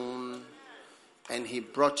alone, and he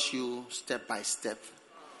brought you step by step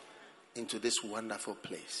into this wonderful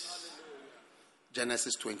place.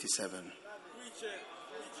 Genesis 27.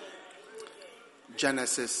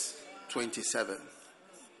 Genesis 27.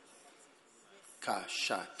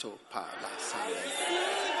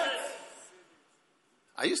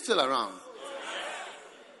 Are you still around?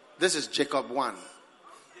 This is Jacob 1.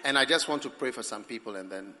 And I just want to pray for some people and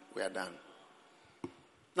then we are done.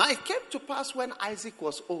 Now it came to pass when Isaac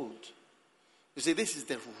was old. You see, this is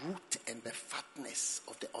the root and the fatness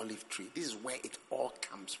of the olive tree. This is where it all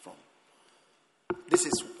comes from. This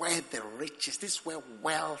is where the riches, this is where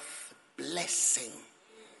wealth, blessing,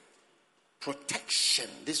 protection,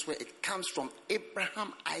 this is where it comes from.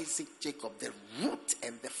 Abraham, Isaac, Jacob, the root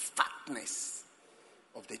and the fatness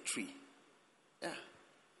of the tree. Yeah.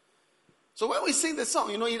 So when we sing the song,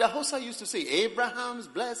 Ida Hosa used to say, Abraham's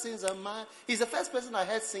blessings are mine. He's the first person I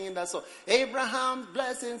heard singing that song. Abraham's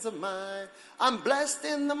blessings are mine. I'm blessed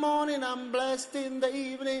in the morning, I'm blessed in the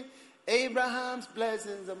evening. Abraham's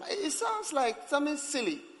blessings are mine. It sounds like something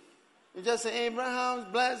silly. You just say, Abraham's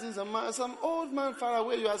blessings are mine. Some old man far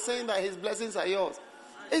away, you are saying that his blessings are yours.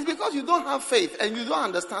 It's because you don't have faith and you don't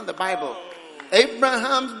understand the Bible.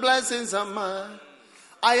 Abraham's blessings are mine.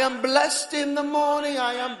 I am blessed in the morning.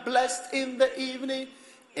 I am blessed in the evening.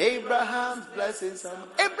 Abraham's blessings are mine.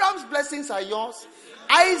 Abraham's blessings are yours.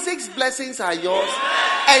 Isaac's blessings are yours.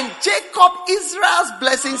 And Jacob, Israel's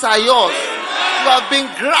blessings are yours. You have been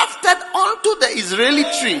grafted onto the Israeli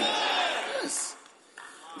tree. Yes.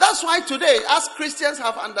 That's why today, as Christians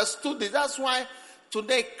have understood this, that's why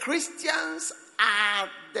today Christians are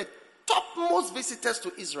the topmost visitors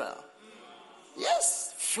to Israel.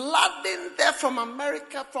 Yes, flooding there from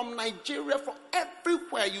America, from Nigeria, from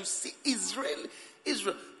everywhere. You see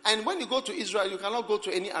Israel. And when you go to Israel, you cannot go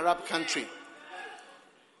to any Arab country.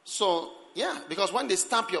 So, yeah, because when they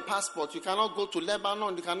stamp your passport, you cannot go to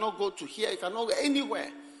Lebanon, you cannot go to here, you cannot go anywhere.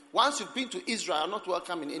 Once you've been to Israel, you're not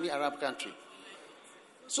welcome in any Arab country.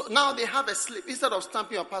 So now they have a slip. Instead of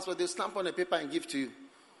stamping your passport, they stamp on a paper and give to you.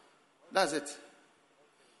 That's it.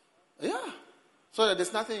 Yeah. So that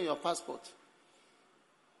there's nothing in your passport.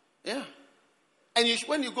 Yeah. And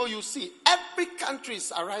when you go, you see every country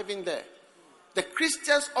is arriving there. The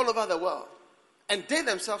Christians all over the world. And they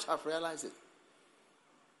themselves have realized it.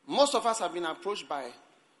 Most of us have been approached by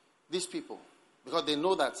these people because they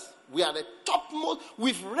know that we are the topmost.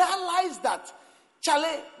 We've realized that,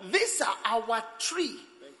 Charlie, these are our tree.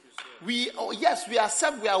 We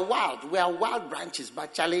accept we are wild. We are wild branches,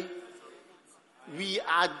 but Charlie, we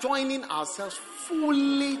are joining ourselves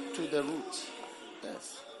fully to the root.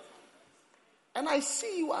 Yes. And I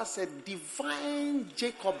see you as a divine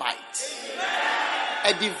Jacobite.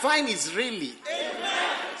 A divine Israeli.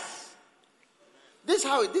 Yes. This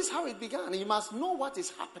is how it began. You must know what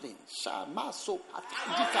is happening.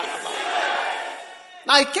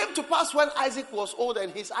 Now it came to pass when Isaac was old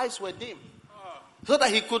and his eyes were dim, so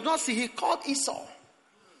that he could not see. He called Esau,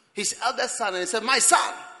 his eldest son, and he said, "My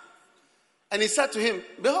son." And he said to him,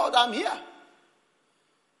 "Behold, I'm here."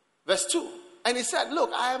 Verse 2. And he said,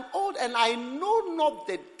 "Look, I am old and I know not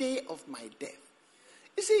the day of my death."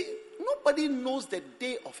 You see, nobody knows the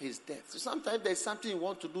day of his death. So sometimes there's something you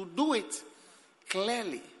want to do it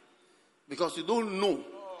clearly, because you don't know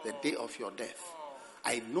the day of your death.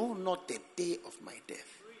 I know not the day of my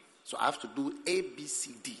death. So I have to do A, B,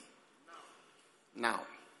 C, D. Now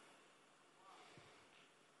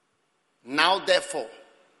therefore,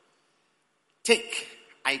 take,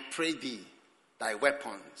 I pray thee, thy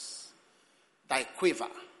weapons, thy quiver,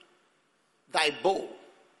 thy bow,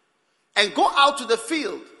 and go out to the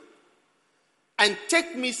field, and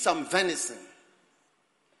take me some venison,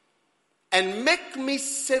 and make me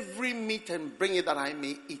savory meat, and bring it that I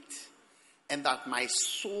may eat, and that my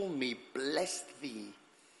soul may bless thee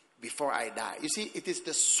before I die. You see, it is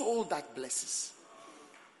the soul that blesses.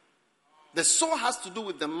 The soul has to do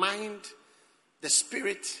with the mind, the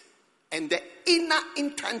spirit, and the inner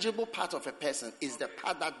intangible part of a person is the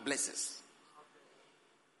part that blesses.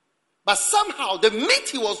 But somehow the meat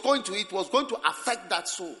he was going to eat was going to affect that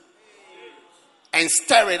soul and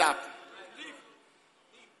stir it up.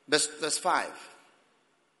 Verse 5.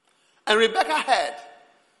 And Rebekah heard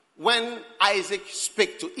when Isaac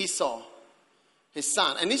spake to Esau, his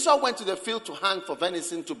son. And Esau went to the field to hunt for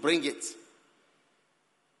venison to bring it.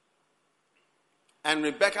 And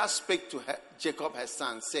Rebekah spake to Jacob, her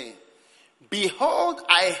son, saying, Behold,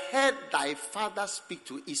 I heard thy father speak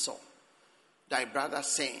to Esau, thy brother,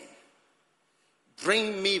 saying,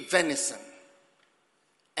 Bring me venison,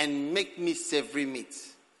 and make me savory meat,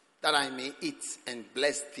 that I may eat and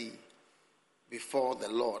bless thee before the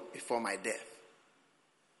Lord, before my death.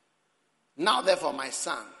 Now therefore, my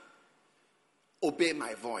son, obey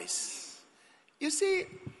my voice. You see,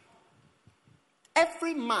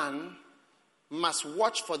 every man must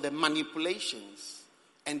watch for the manipulations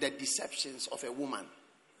and the deceptions of a woman.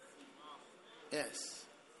 Yes.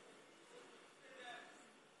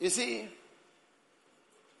 You see,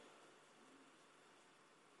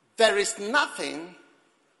 there is nothing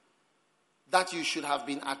that you should have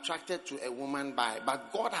been attracted to a woman by,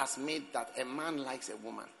 but God has made that a man likes a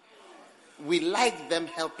woman. We like them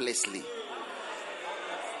helplessly.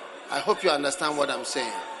 I hope you understand what I'm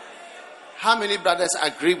saying. How many brothers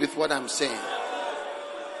agree with what I'm saying?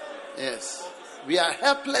 Yes. We are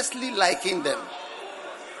helplessly liking them.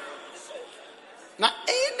 Now,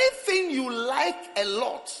 anything you like a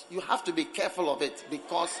lot, you have to be careful of it,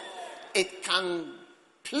 because it can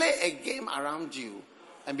play a game around you,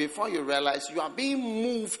 and before you realize, you are being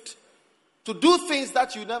moved to do things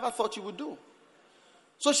that you never thought you would do.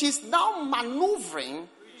 So she's now maneuvering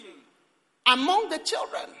among the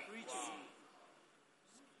children.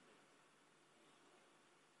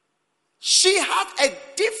 She had a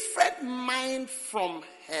different mind from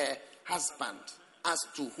her husband as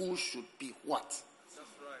to who should be what.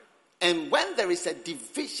 And when there is a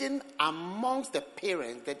division amongst the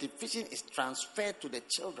parents, the division is transferred to the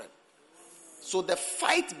children. So the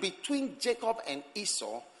fight between Jacob and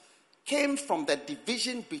Esau came from the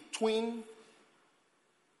division between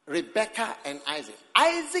Rebekah and Isaac.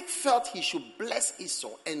 Isaac felt he should bless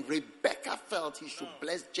Esau, and Rebekah felt he should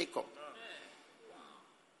bless Jacob.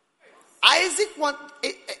 Isaac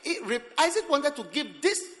wanted to give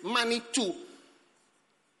this money to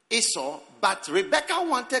Esau, but Rebekah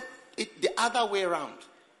wanted it the other way around.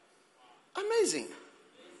 Amazing.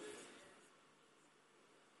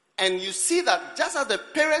 And you see that just as the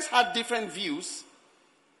parents had different views,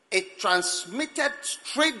 it transmitted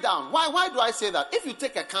straight down. Why do I say that? If you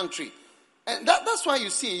take a country, and that's why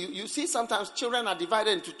you see sometimes children are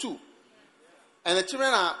divided into two. And the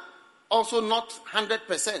children are also not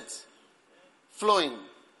 100% flowing.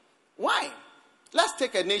 Why? Let's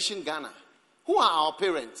take a nation, Ghana. Who are our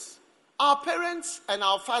parents? Our parents and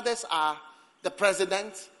our fathers are the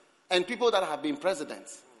president and people that have been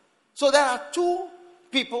presidents. So there are two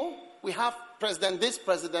people. We have president, this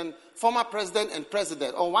president, former president and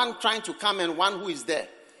president, or one trying to come and one who is there.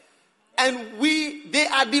 And they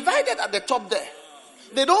are divided at the top there.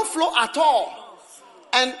 They don't flow at all.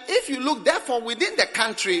 And if you look, therefore, within the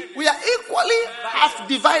country, we are equally half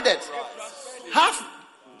divided. Half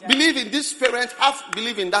believe in this parent, half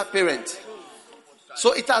believe in that parent.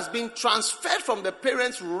 So it has been transferred from the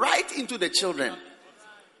parents right into the children.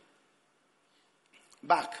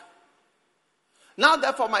 Back. Now,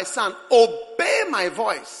 therefore, my son, obey my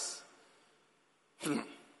voice.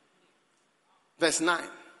 Verse 9.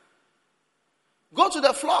 Go to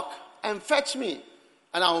the flock and fetch me,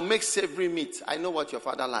 and I will make savory meat. I know what your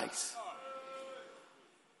father likes.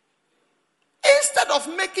 Instead of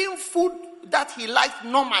making food that he likes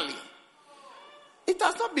normally, it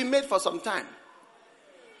has not been made for some time.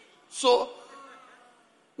 So,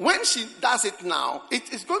 when she does it now,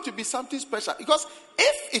 it is going to be something special. Because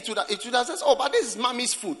if it would have said, oh, but this is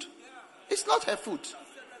mommy's food. It's not her food.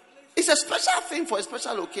 It's a special thing for a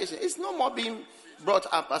special occasion. It's no more being brought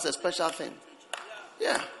up as a special thing.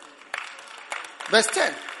 Yeah. Verse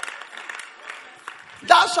 10.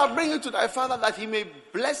 Thou shalt bring it to thy father that he may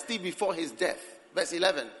bless thee before his death. Verse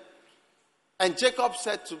 11. And Jacob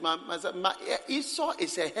said to my Esau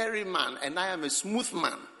is a hairy man and I am a smooth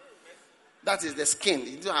man. That is the skin.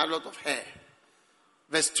 He doesn't have a lot of hair.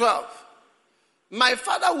 Verse 12. My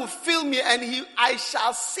father will fill me and I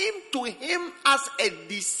shall seem to him as a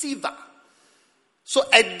deceiver. So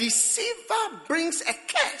a deceiver brings a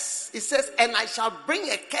curse. It says, and I shall bring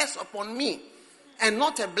a curse upon me and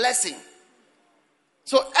not a blessing.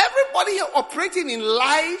 So everybody here operating in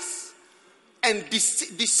lies and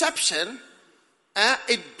deception,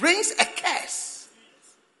 it brings a curse.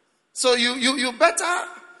 So you better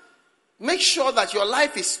make sure that your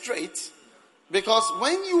life is straight, because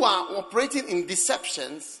when you are operating in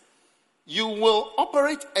deceptions, you will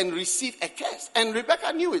operate and receive a curse. And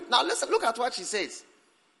Rebecca knew it. Now listen, look at what she says.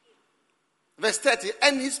 Verse 30.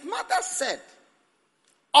 And his mother said,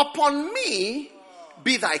 upon me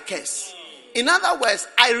be thy curse. In other words,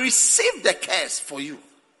 I received the curse for you.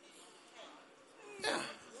 Yeah,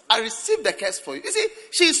 I received the curse for you. You see,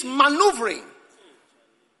 she's maneuvering.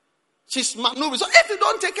 She's maneuvering. So if you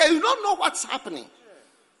don't take care, you don't know what's happening.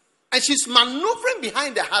 And she's maneuvering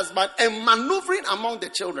behind the husband and maneuvering among the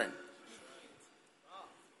children.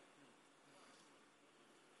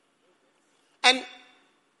 And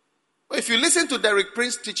if you listen to Derek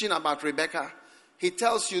Prince teaching about Rebecca, he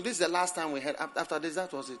tells you this is the last time we had. After this,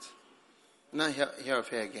 that was it. Now hear of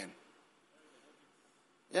her again.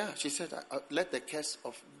 Yeah, she said, let the curse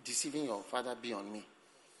of deceiving your father be on me.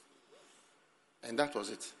 And that was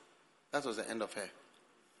it. That was the end of her.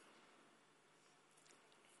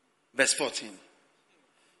 Verse 14.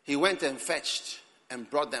 He went and fetched and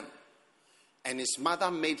brought them. And his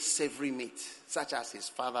mother made savory meat, such as his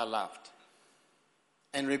father loved.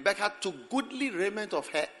 And Rebekah took goodly raiment of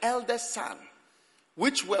her eldest son,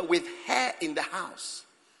 which were with her in the house,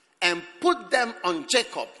 and put them on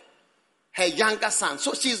Jacob, her younger son.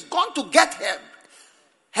 So she's gone to get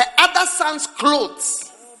her other son's clothes.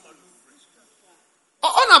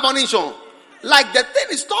 Like the thing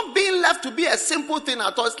is not being left to be a simple thing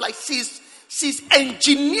at all. It's like she's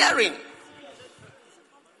engineering.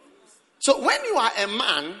 So when you are a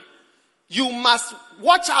man, you must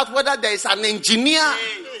watch out whether there is an engineer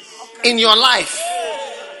in your life.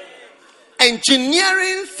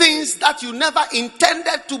 Engineering things that you never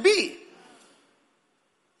intended to be.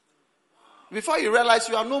 Before you realize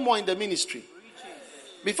you are no more in the ministry.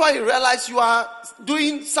 Before you realize you are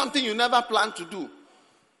doing something you never planned to do.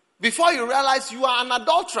 Before you realize you are an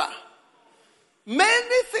adulterer.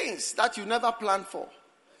 Many things that you never planned for.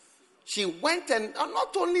 She went and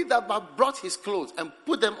not only that, but brought his clothes and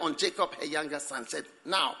put them on Jacob, her younger son. Said,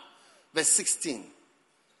 now, verse 16.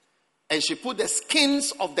 And she put the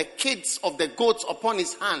skins of the kids of the goats upon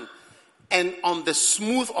his hand and on the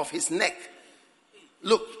smooth of his neck.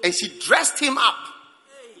 Look, and she dressed him up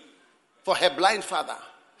for her blind father,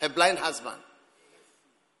 her blind husband.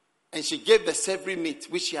 And she gave the savory meat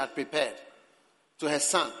which she had prepared to her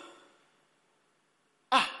son.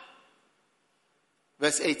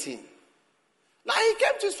 Verse 18. Now he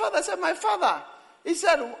came to his father and said, my father. He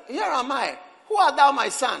said, here am I. Who art thou, my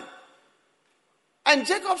son? And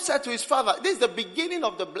Jacob said to his father, this is the beginning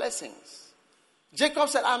of the blessings. Jacob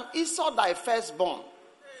said, I'm Esau, thy firstborn.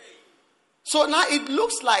 So now it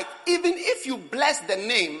looks like even if you bless the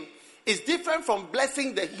name, it's different from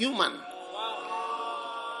blessing the human.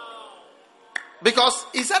 Because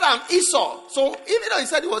he said, I'm Esau. So even though he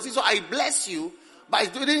said he was Esau, I bless you, but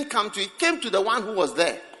it didn't come to, it came to the one who was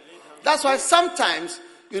there. That's why sometimes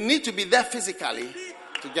you need to be there physically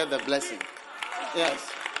to get the blessing. Yes.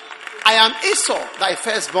 I am Esau, thy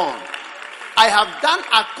firstborn. I have done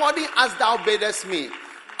according as thou badest me.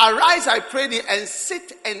 Arise, I pray thee, and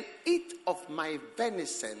sit and eat of my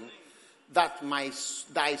venison, that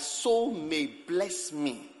thy soul may bless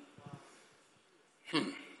me.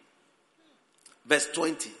 Verse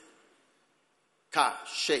 20. Ka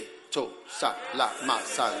she to sa la ma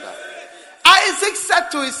sanda. Isaac said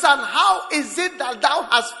to his son, how is it that thou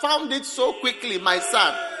hast found it so quickly, my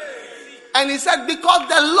son? And he said, because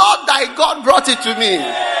the Lord thy God brought it to me.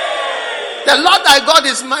 The Lord thy God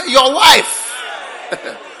is your wife.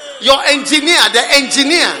 Your engineer, the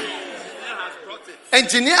engineer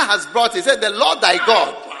has brought it. He said, the Lord thy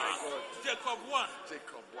God.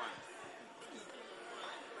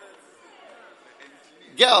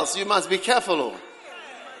 Girls, you must be careful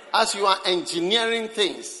as you are engineering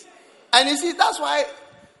things. And you see, that's why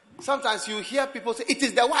sometimes you hear people say, it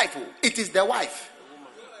is the wife. It is the wife.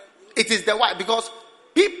 It is the wife. Because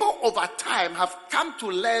people over time have come to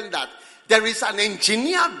learn that there is an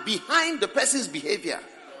engineer behind the person's behavior.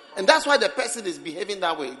 And that's why the person is behaving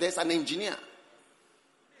that way. There's an engineer.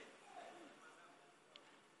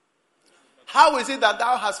 How is it that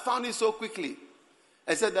thou hast found it so quickly?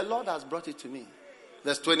 I said, the Lord has brought it to me.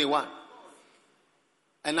 Verse 21.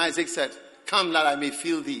 And Isaac said, come that I may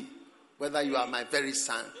feel thee, whether you are my very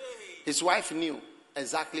son. His wife knew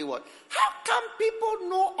exactly what. How come people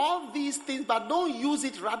know all these things but don't use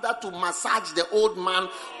it rather to massage the old man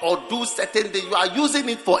or do certain things? You are using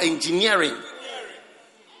it for engineering.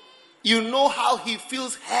 You know how he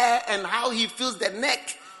feels hair and how he feels the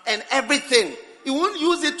neck and everything. You won't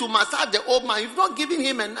use it to massage the old man. You've not given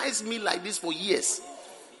him a nice meal like this for years.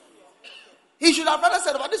 He should have rather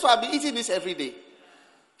said, about this, I've been eating this every day.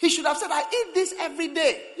 He should have said, I eat this every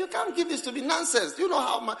day. You can't give this to me. Nonsense. You know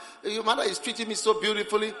how your mother is treating me so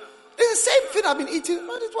beautifully. It's the same thing I've been eating,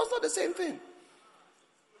 but it was not the same thing.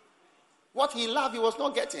 What he loved, he was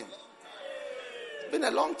not getting. It's been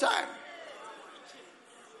a long time.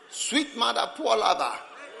 Sweet mother, poor lover.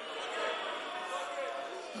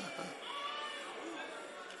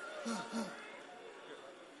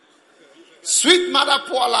 Sweet mother,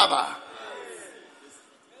 poor lover.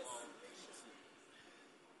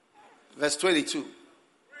 Verse 22.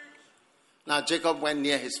 Now Jacob went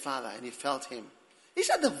near his father and he felt him. He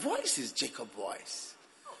said, the voice is Jacob's voice,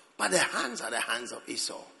 but the hands are the hands of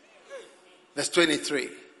Esau. Verse 23.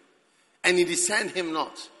 And he discerned him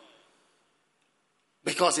not,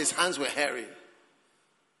 because his hands were hairy.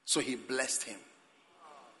 So he blessed him.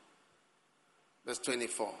 Verse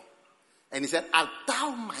 24. And he said, art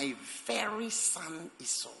thou my very son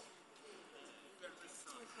Esau?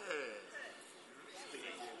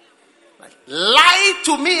 Lie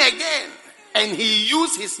to me again. And he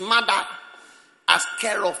used his mother as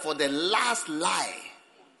carer for the last lie.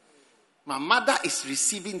 My mother is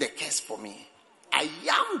receiving the curse for me. I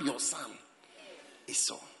am your son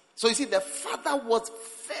Esau. So you see, the father was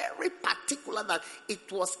very particular that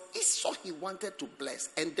it was Esau he wanted to bless.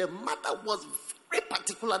 And the mother was very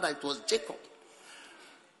particular that it was Jacob.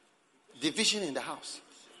 Division in the house.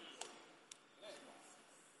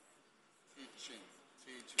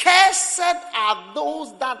 Cursed are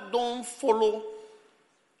those that don't follow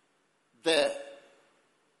the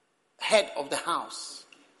head of the house.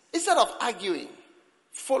 Instead of arguing,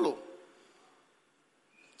 follow.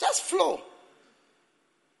 Just flow.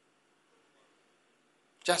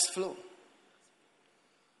 Just flow.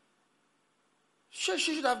 She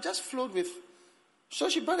should have just flowed with. So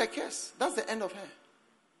she brought a curse. That's the end of her.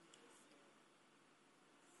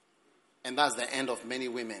 And that's the end of many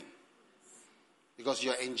women. Because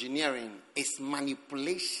your engineering is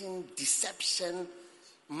manipulation, deception,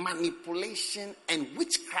 manipulation, and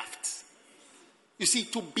witchcraft. You see,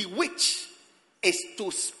 to bewitch is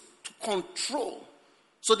to control.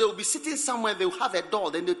 So they will be sitting somewhere, they will have a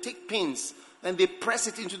doll, then they'll take pins, then they press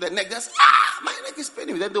it into the neck. Just, my neck is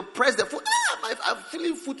paining me. Then they'll press the foot, I'm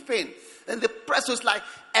feeling foot pain. Then they press, so it's like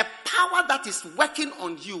a power that is working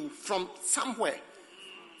on you from somewhere.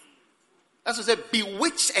 That's what I say,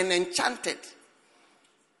 bewitched and enchanted.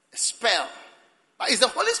 A spell. But it's the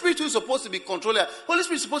Holy Spirit who is supposed to be controller. Holy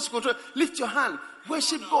Spirit is supposed to control. Lift your hand.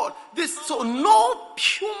 Worship God. So no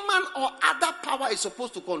human or other power is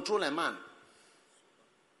supposed to control a man.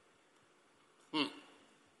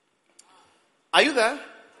 Are you there?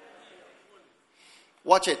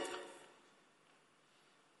 Watch it.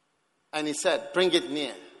 And he said, bring it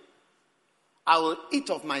near. I will eat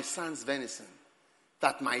of my son's venison,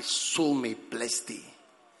 that my soul may bless thee.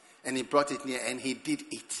 And he brought it near, and he did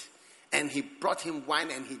eat. And he brought him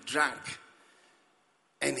wine, and he drank.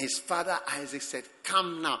 And his father Isaac said,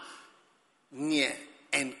 come now near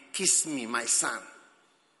and kiss me, my son.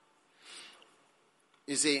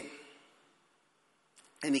 You see,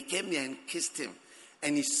 and he came near and kissed him.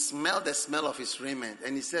 And he smelled the smell of his raiment.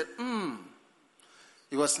 And he said,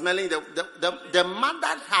 He was smelling. The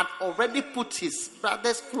mother had already put his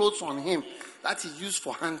brother's clothes on him that he used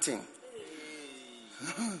for hunting.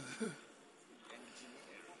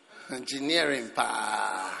 Engineering,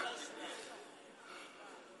 pa.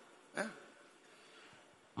 Yeah.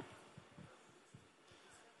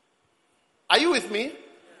 Are you with me?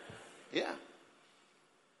 Yeah.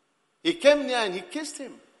 He came near and he kissed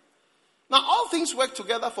him. Now, all things work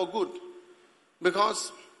together for good.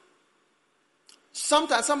 Because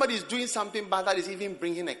sometimes somebody is doing something bad that is even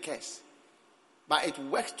bringing a curse. But it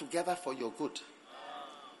works together for your good.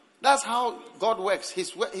 That's how God works.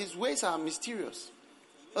 His ways are mysterious.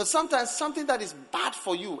 But sometimes something that is bad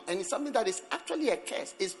for you and it's something that is actually a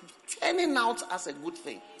curse is turning out as a good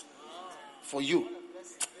thing for you.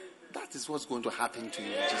 That is what's going to happen to you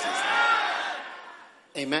in Jesus'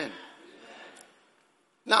 name. Amen.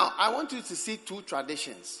 Now, I want you to see two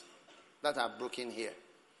traditions that are broken here.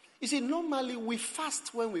 You see, normally we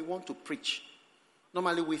fast when we want to preach.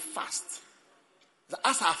 Normally we fast.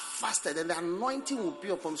 As I fasted, then the anointing will be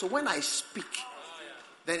upon me. So when I speak,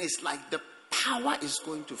 then it's like the power is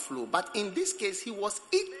going to flow. But in this case, he was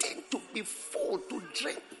eating to be full, to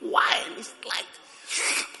drink wine. It's like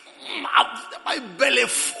my belly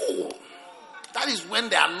full. That is when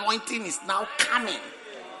the anointing is now coming.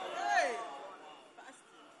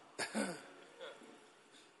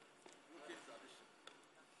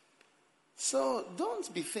 So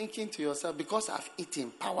don't be thinking to yourself, because I've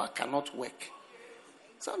eaten, power cannot work.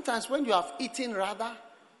 Sometimes when you have eaten, rather,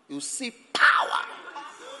 you see power.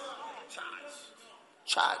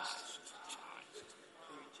 Charged.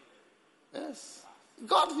 Yes.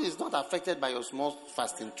 God is not affected by your small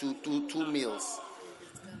fasting, two meals.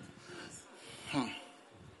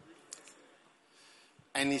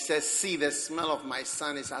 And he says, see, the smell of my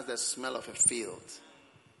son is as the smell of a field.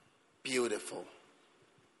 Beautiful.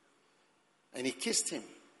 And he kissed him.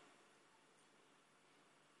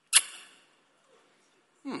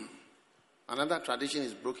 Another tradition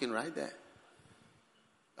is broken right there.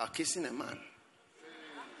 They are kissing a man.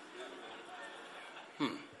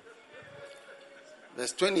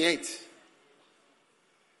 Verse 28.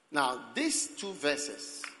 Now, these two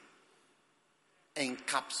verses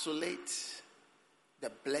encapsulate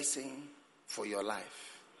the blessing for your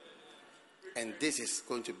life. And this is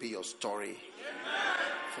going to be your story.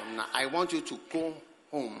 From now, I want you to go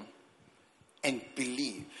home and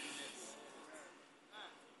believe.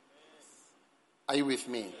 Are you with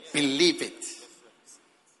me? Believe it.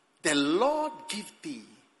 The Lord give thee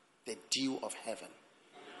the dew of heaven.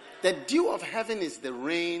 The dew of heaven is the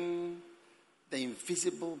rain, the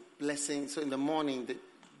invisible blessing. So in the morning, the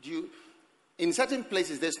dew. In certain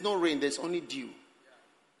places, there's no rain, there's only dew.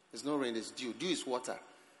 There's no rain, there's dew. Dew is water.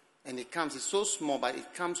 And it comes, it's so small, but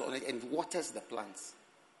it comes on it and waters the plants.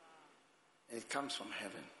 And it comes from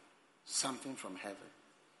heaven. Something from heaven.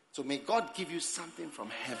 So may God give you something from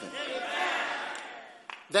heaven.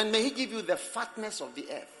 Then may he give you the fatness of the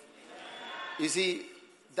earth. You see,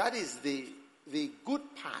 that is the good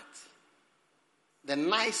part. The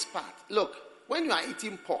nice part. Look, when you are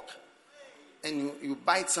eating pork and you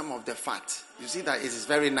bite some of the fat, you see that it is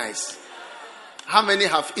very nice. How many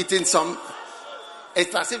have eaten some?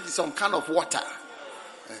 It's as if it's some kind of water.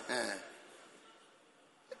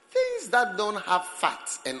 Things that don't have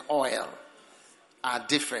fat and oil are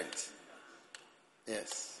different.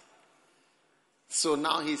 Yes. So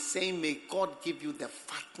now he's saying, may God give you the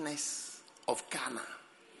fatness of Ghana.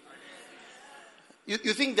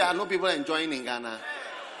 You think there are no people enjoying in Ghana?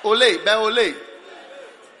 Ole, be ole.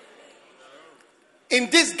 In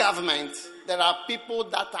this government, there are people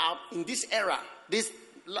that are in this era, this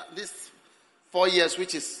 4 years,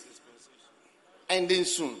 which is ending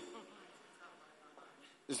soon.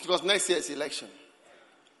 It's because next year is election.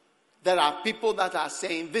 There are people that are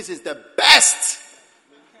saying this is the best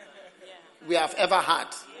we have ever had.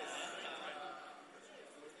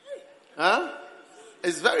 Huh?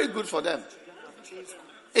 It's very good for them.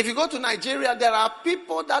 If you go to Nigeria, there are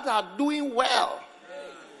people that are doing well.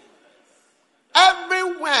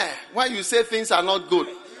 Everywhere where you say things are not good,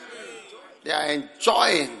 they are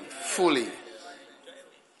enjoying fully.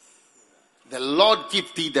 The Lord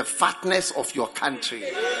give thee the fatness of your country.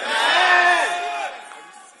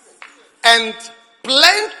 And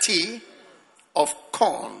plenty of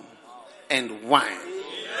corn and wine.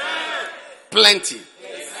 Plenty.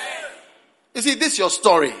 You see, this is your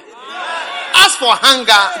story. As for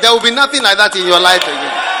hunger, there will be nothing like that in your life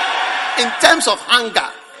again. In terms of hunger,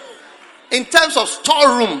 in terms of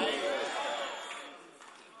storeroom,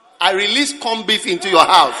 I release corned beef into your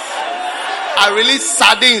house. I release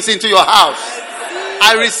sardines into your house.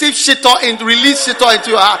 I receive shito and release shito into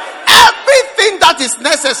your heart. Everything that is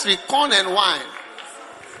necessary, corn and wine.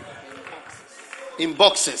 In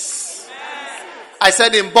boxes. I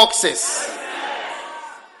said in boxes.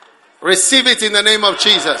 Receive it in the name of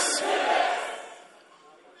Jesus.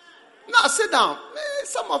 Now sit down.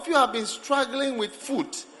 Some of you have been struggling with food.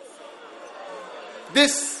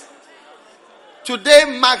 Today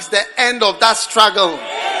marks the end of that struggle.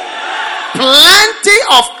 Plenty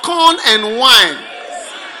of corn and wine.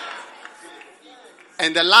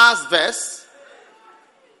 And the last verse.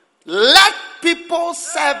 Let people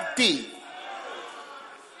serve thee.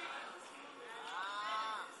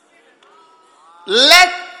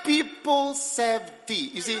 Let people serve thee.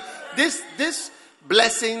 You see, this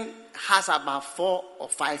blessing has about 4 or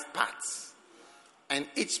 5 parts. And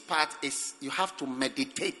each part is you have to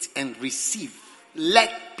meditate and receive.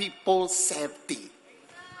 Let people serve thee.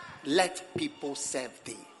 Let people serve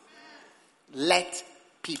thee. Let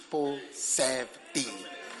people serve thee.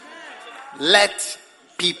 Let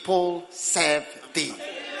people serve thee.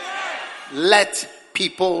 Let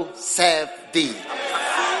people serve thee.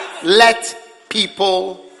 Let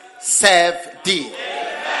people serve thee.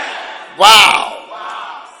 Wow.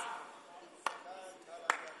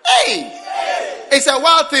 Hey. It's a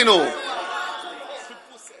wild thing,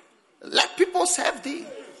 Let people serve thee.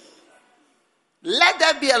 Let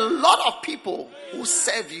there be a lot of people who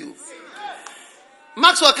serve you.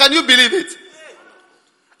 Maxwell, can you believe it?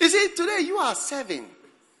 You see, today you are serving.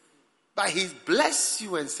 But he's blessed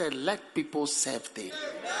you and said, let people serve thee.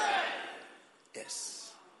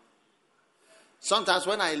 Yes. Sometimes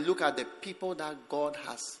when I look at the people that God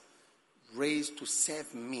has raised to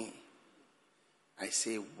serve me, I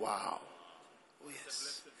say, wow. Oh,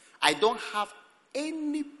 yes. I don't have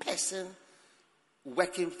any person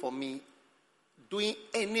working for me, doing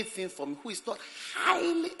anything for me, who is not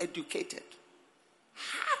highly educated,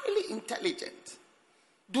 highly intelligent,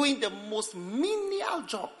 doing the most menial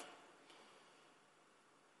job,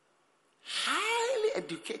 highly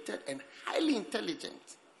educated and highly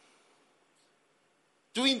intelligent,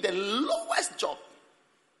 doing the lowest job.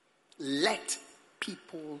 Let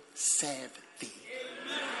people serve thee.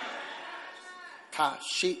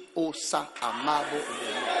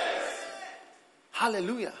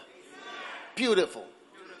 Hallelujah. Beautiful.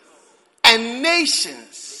 And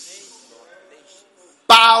nations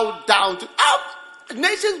bow down to.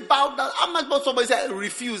 Nations bow down. How much more somebody said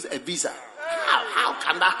refuse a visa? How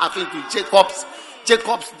can that happen to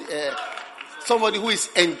Jacob's somebody who is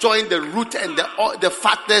enjoying the root and the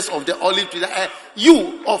fatness of the olive tree?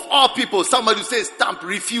 You of all people, somebody says stamp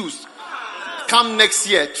refuse. Come next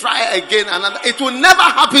year, try again another. It will never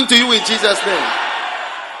happen to you in Jesus' name.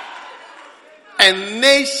 And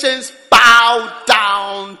nations bow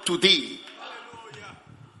down to thee.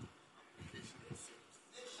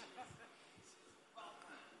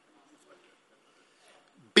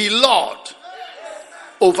 Be Lord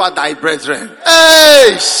over thy brethren.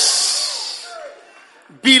 Hey!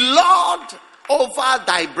 Be Lord over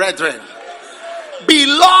thy brethren. Be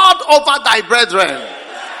Lord over thy brethren.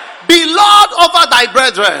 Be Lord over thy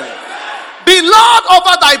brethren. Be Lord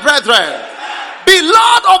over thy brethren. Be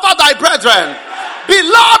Lord over thy brethren. Be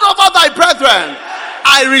Lord over thy brethren.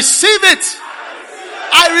 I receive it.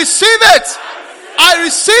 I receive it. I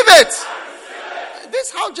receive it. This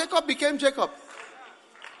is how Jacob became Jacob.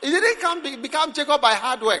 He didn't become Jacob by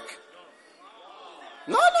hard work.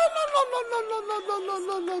 No.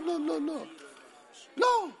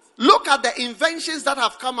 Look at the inventions that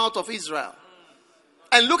have come out of Israel.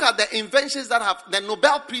 And look at the inventions that have the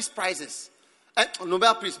Nobel prizes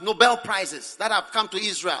that have come to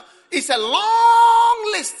Israel. It's a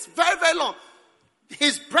long list, very, very long.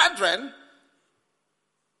 His brethren,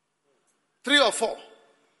 3 or 4.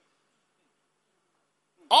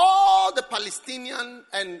 All the Palestinian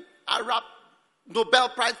and Arab Nobel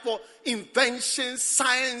Prize for invention,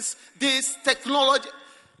 science, this technology.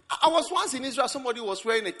 I was once in Israel, somebody was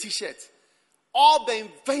wearing a t-shirt. All the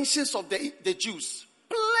inventions of the Jews.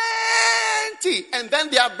 Plenty. And then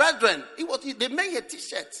their brethren. They made a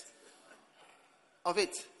t-shirt of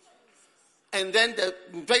it. And then the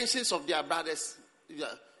inventions of their brothers.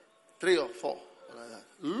 3 or 4.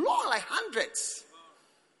 Long, like hundreds.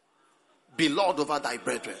 Be Lord over thy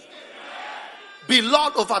brethren. Be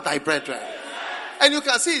Lord over thy brethren. And you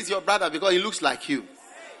can see it's your brother because he looks like you.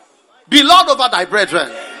 Be Lord over thy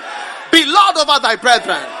brethren. Be Lord over thy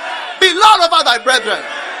brethren. Be Lord over thy brethren.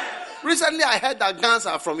 Recently I heard that guns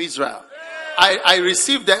are from Israel. I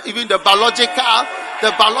received even the biological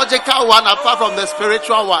one apart from the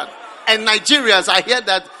spiritual one. And Nigerians, I hear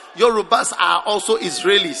that Yorubas are also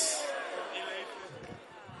Israelis.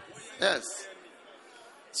 Yes.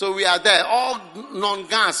 So we are there. All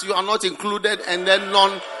non-Gas, you are not included, and then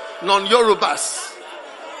non-Yorubas.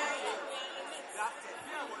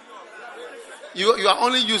 You are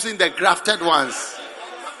only using the grafted ones.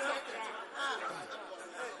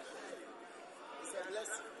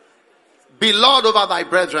 Be Lord over thy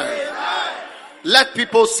brethren. Let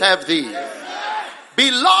people serve thee. Be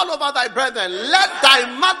Lord over thy brethren. Let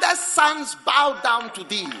thy mother's sons bow down to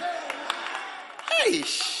thee. Hey.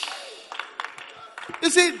 You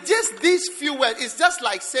see, just these few words, it's just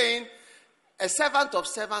like saying, a servant of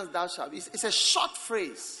servants thou shalt be. It's a short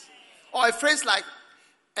phrase. Or a phrase like,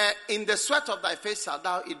 in the sweat of thy face shalt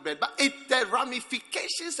thou eat bread. But the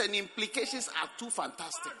ramifications and implications are too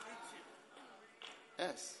fantastic.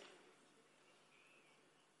 Yes.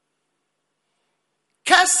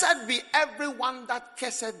 Cursed be everyone that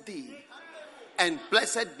curseth thee, and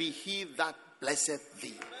blessed be he that blesseth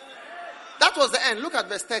thee. That was the end. Look at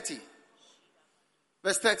verse 30.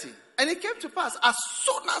 Verse 30. And it came to pass, as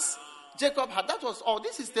soon as Jacob had, that was all.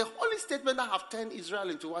 This is the only statement that have turned Israel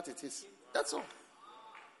into what it is. That's all.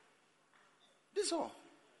 This is all.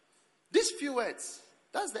 These few words.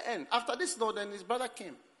 That's the end. After this, Lord, then his brother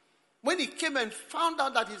came. When he came and found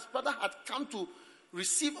out that his brother had come to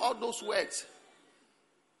receive all those words,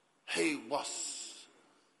 he was,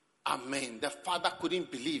 amen. The father couldn't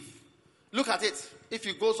believe. Look at it. If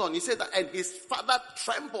he goes on, he said that, and his father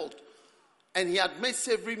trembled, and he had made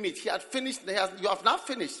savory meat. He had finished. You have now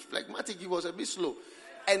finished. Phlegmatic, he was a bit slow.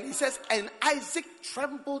 And he says, and Isaac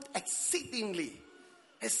trembled exceedingly.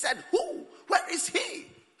 He said, who? Where is he?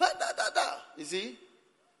 Da, da, da, da. You see?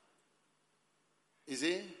 You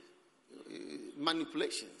see?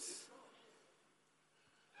 Manipulations.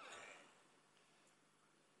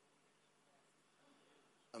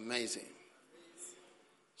 Amazing.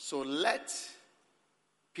 So let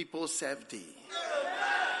people serve thee.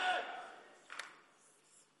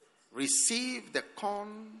 Receive the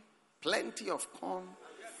corn, plenty of corn,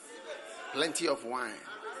 plenty of wine.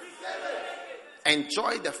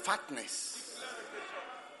 Enjoy the fatness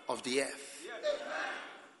of the earth.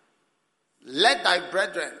 Let thy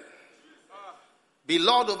brethren be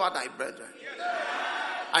Lord over thy brethren.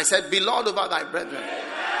 I said, be Lord over thy brethren.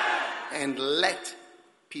 And let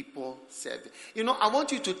people serve thee. You know, I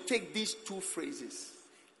want you to take these two phrases.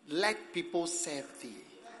 Let people serve thee.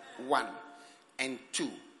 1. And 2.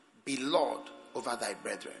 Be Lord over thy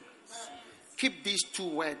brethren. Keep these two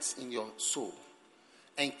words in your soul.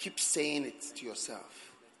 And keep saying it to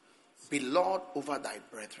yourself. Be Lord over thy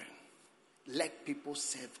brethren. Let people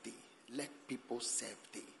serve thee. Let people serve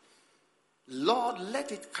thee. Lord,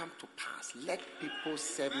 let it come to pass. Let people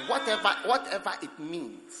serve thee. Whatever it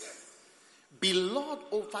means. Be Lord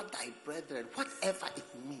over thy brethren. Whatever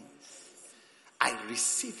it means. I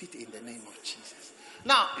receive it in the name of Jesus.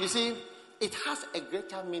 Now, you see, it has a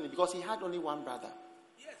greater meaning because he had only one brother.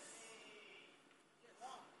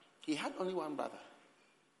 He had only one brother.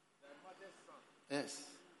 Yes.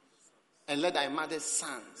 And let thy mother's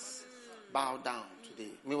sons bow down to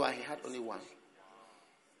thee. Meanwhile, he had only one.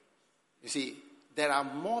 You see, there are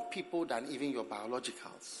more people than even your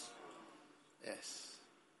biologicals. Yes.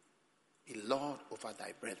 Be Lord over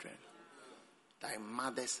thy brethren. Thy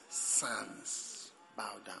mother's sons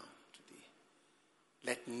bow down to thee.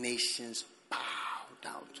 Let nations bow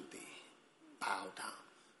down to thee. Bow down.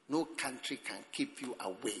 No country can keep you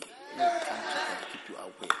away. No country can keep you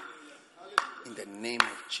away. In the name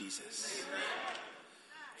of Jesus.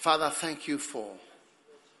 Father, thank you for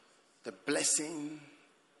the blessing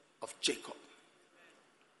of Jacob.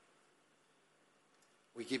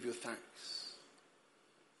 We give you thanks.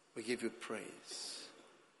 We give you praise.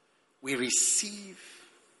 We receive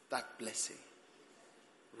that blessing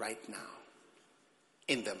right now.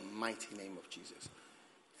 In the mighty name of Jesus.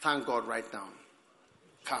 Thank God right now.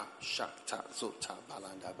 Ka shakta zota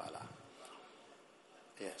balanda bala.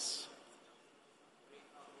 Yes.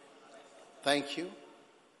 Thank you.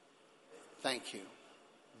 Thank you.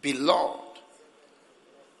 Be Lord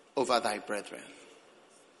over thy brethren.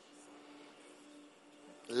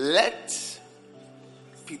 Let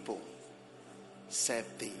people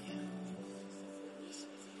serve thee.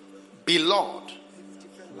 Be Lord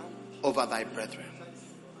over thy brethren.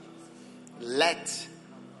 Let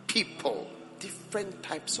people, different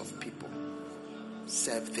types of people,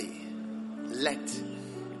 serve thee. Let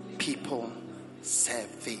people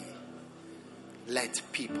serve thee. Let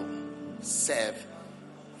people serve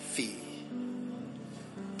thee.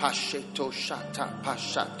 Pasheto shata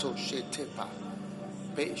pashato shetepa.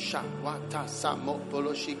 Pesha wata samo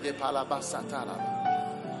poloshige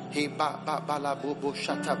palabasatara. He ba bala bobo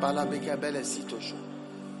shata bala mekabele sitosho.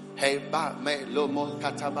 Hey ba me lomo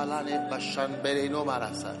katabalane bashan bereno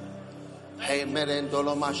marasa. Hey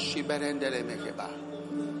merendolo mashi berendele mekeba.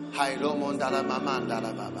 Hai lomondala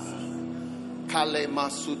mamandala baba. Kale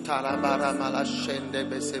masutara bara malashende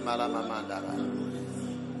bese malamamandala.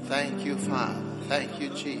 Thank you, Father. Thank you,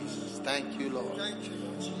 Jesus. Thank you, Lord.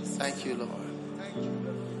 Thank you, Lord.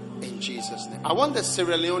 In Jesus' name. I want the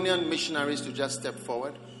Sierra Leonean missionaries to just step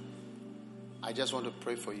forward. I just want to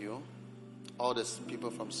pray for you. All the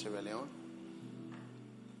people from Sierra Leone.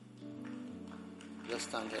 Just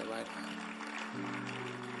stand here right now.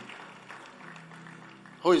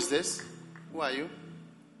 Who is this? Who are you?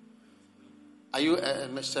 Are you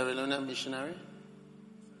a Sierra Leonean missionary?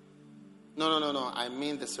 No. I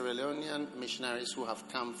mean the Sierra Leonean missionaries who have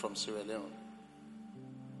come from Sierra Leone.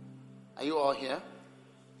 Are you all here?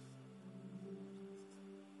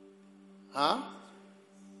 Huh?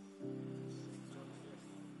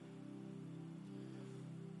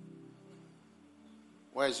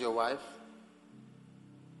 Where's your wife?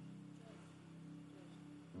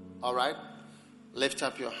 All right. Lift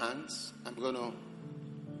up your hands. I'm going to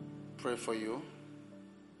pray for you.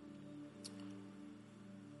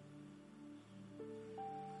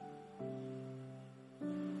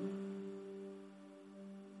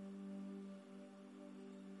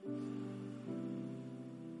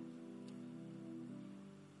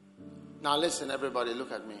 Now listen, everybody,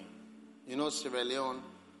 look at me. You know, Sierra Leone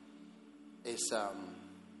is a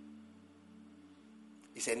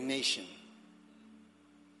nation.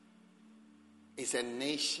 It's a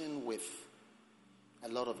nation with a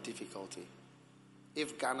lot of difficulty.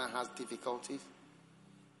 If Ghana has difficulties,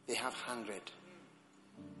 they have 100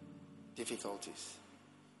 difficulties.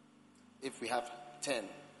 If we have 10,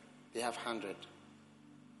 they have 100.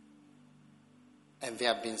 And they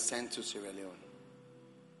have been sent to Sierra Leone.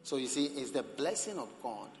 So you see, it's the blessing of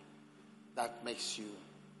God that makes you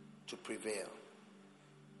to prevail.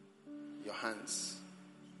 Your hands.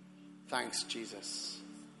 Thanks, Jesus.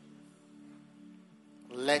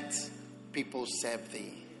 Let people serve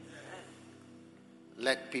thee.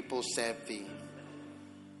 Let people serve thee.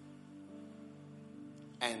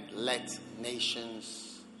 And let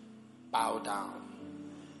nations bow down.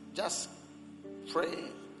 Just pray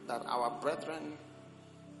that our brethren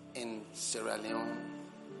in Sierra Leone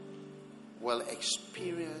will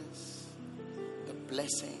experience the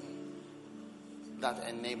blessing that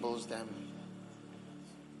enables them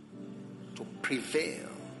to prevail.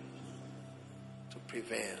 To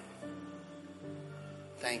prevail.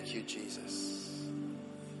 Thank you, Jesus.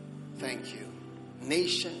 Thank you.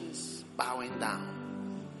 Nations bowing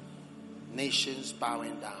down. Nations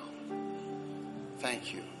bowing down.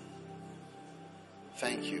 Thank you.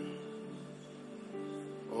 Thank you.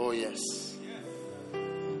 Oh, yes.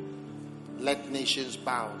 Let nations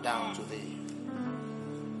bow down to thee.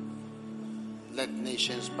 Let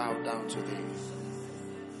nations bow down to thee.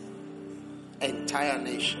 Entire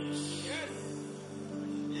nations.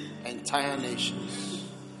 Entire nations.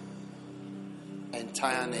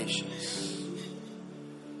 Entire nations.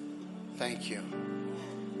 Thank you.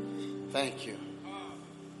 Thank you.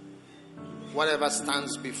 Whatever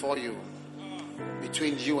stands before you,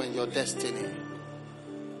 between you and your destiny,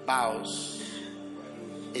 bows.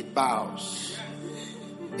 It bows.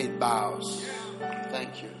 It bows.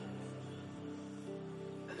 Thank you.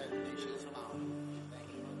 Let nations bow.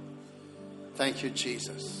 Thank you,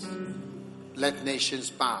 Jesus. Let nations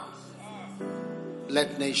bow.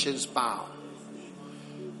 Let nations bow.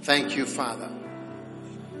 Thank you, Father.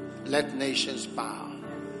 Let nations bow.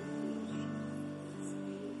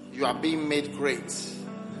 You are being made great.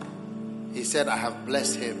 He said, I have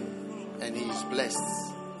blessed him, and he is blessed.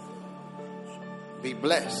 Be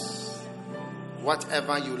blessed.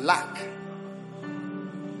 Whatever you lack,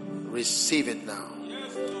 receive it now.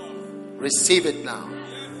 Receive it now.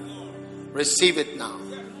 Receive it now.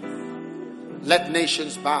 Let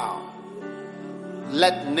nations bow.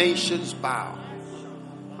 Let nations bow.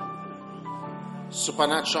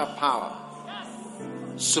 Supernatural power.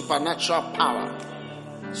 Supernatural power.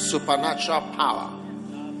 Supernatural power.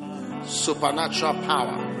 Supernatural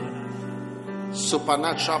power.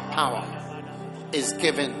 Supernatural power is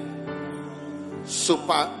given.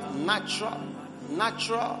 Supernatural,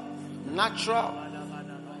 natural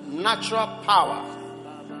power.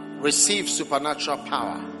 Receive supernatural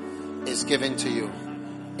power is given to you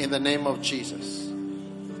in the name of Jesus.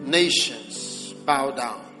 Nations bow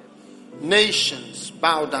down. Nations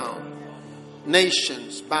bow down.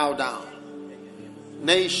 Nations bow down.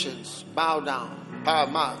 Nations bow down.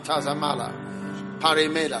 Parama Tazamala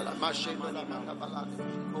Parimedala.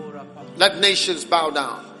 Let nations bow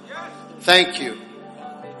down. Thank you.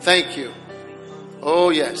 Thank you. Oh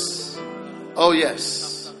yes. Oh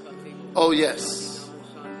yes. Oh yes.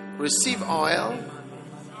 Receive oil,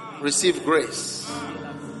 receive grace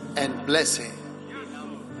and blessing.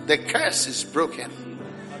 The curse is broken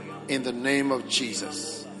in the name of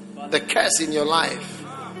Jesus. The curse in your life,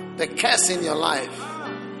 the curse in your life,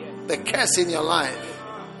 the curse in your life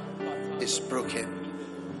is broken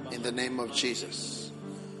in the name of Jesus.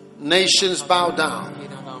 Nations bow down.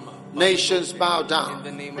 Nations bow down.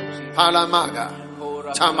 Palamaga,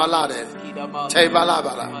 Tamalade,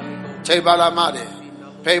 Tebalabala, Tebalamade,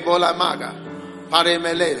 Pebolamaga,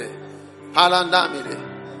 Paremelede, Palandamide,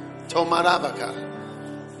 Tomarabaka.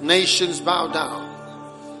 Nations bow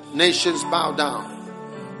down. Nations bow down.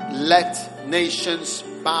 Let nations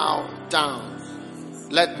bow down.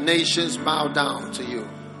 Let nations bow down to you.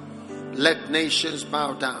 Let nations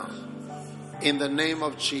bow down in the name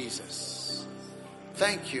of Jesus.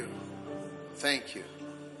 Thank you. Thank you.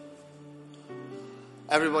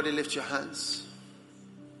 Everybody lift your hands.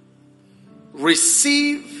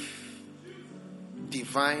 Receive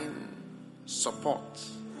divine support.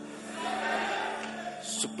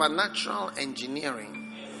 Supernatural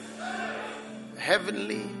engineering.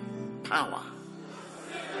 Heavenly power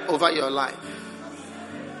over your life.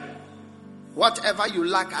 Whatever you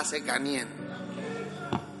lack as a Ghanaian,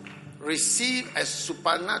 receive a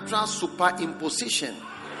supernatural superimposition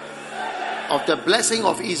of the blessing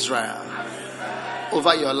of Israel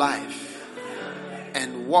over your life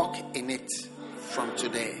and walk in it from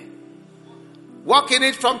today. Walk in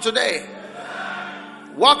it from today.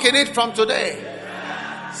 Walk in it from today.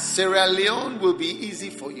 Sierra Leone will be easy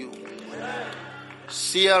for you.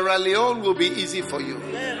 Sierra Leone will be easy for you.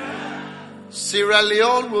 Sierra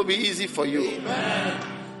Leone will be easy for you.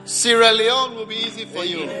 Sierra Leone will be easy for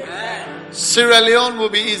you. Sierra Leone will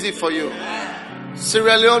be easy for you.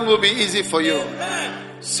 Sierra Leone will be easy for you.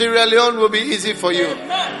 Sierra Leone will be easy for you.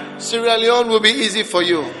 Sierra Leone will be easy for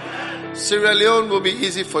you. Sierra Leone will be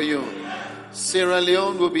easy for you. Sierra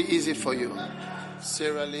Leone will be easy for you.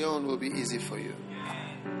 Sierra Leone will be easy for you.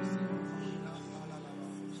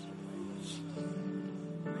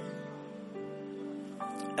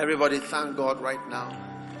 Everybody thank God right now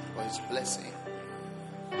for His blessing.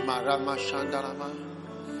 Marama Shandarama.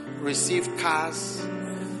 Receive cars,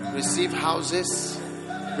 receive houses,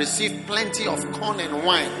 receive plenty of corn and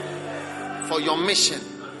wine for your mission.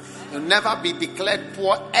 You'll never be declared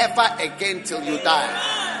poor ever again till you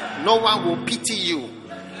die. No one will pity you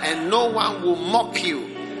and no one will mock you.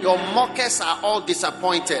 Your mockers are all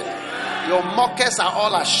disappointed. Your mockers are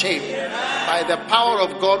all ashamed by the power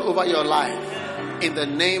of God over your life. In the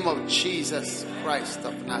name of Jesus Christ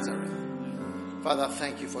of Nazareth. Father,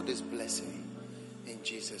 thank you for this blessing. In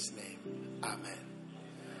Jesus' name. Amen.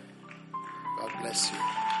 God bless you.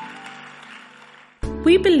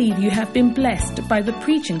 We believe you have been blessed by the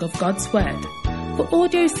preaching of God's Word. For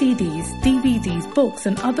audio CDs, DVDs, books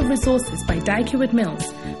and other resources by Dag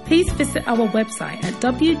Heward-Mills, please visit our website at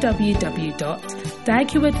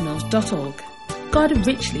www.daghewardmills.org. God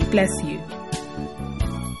richly bless you.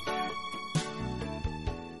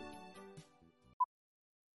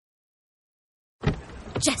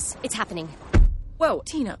 Jess, it's happening. Whoa,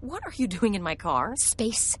 Tina, what are you doing in my car?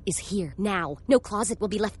 Space is here now. No closet will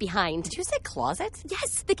be left behind. Did you say closet?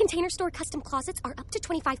 Yes, the Container Store custom closets are up to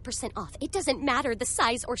 25% off. It doesn't matter the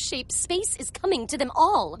size or shape. Space is coming to them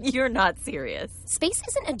all. You're not serious. Space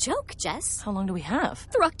isn't a joke, Jess. How long do we have?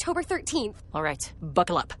 Through October 13th. All right,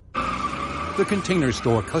 buckle up. The Container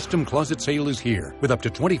Store Custom Closet Sale is here with up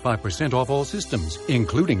to 25% off all systems,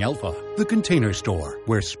 including Alpha. The Container Store,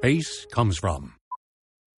 where space comes from.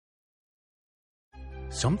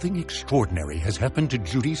 Something extraordinary has happened to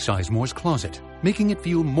Judy Sizemore's closet, making it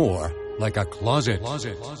feel more like a closet.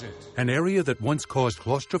 An area that once caused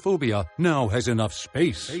claustrophobia now has enough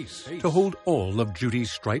space to hold all of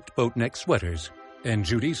Judy's striped boat neck sweaters. And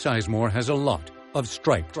Judy Sizemore has a lot of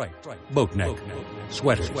striped boat neck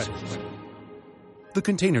sweaters. The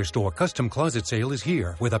Container Store Custom Closet Sale is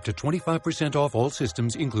here with up to 25% off all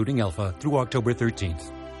systems, including Alpha, through October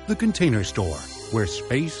 13th. The Container Store, where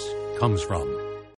space comes from.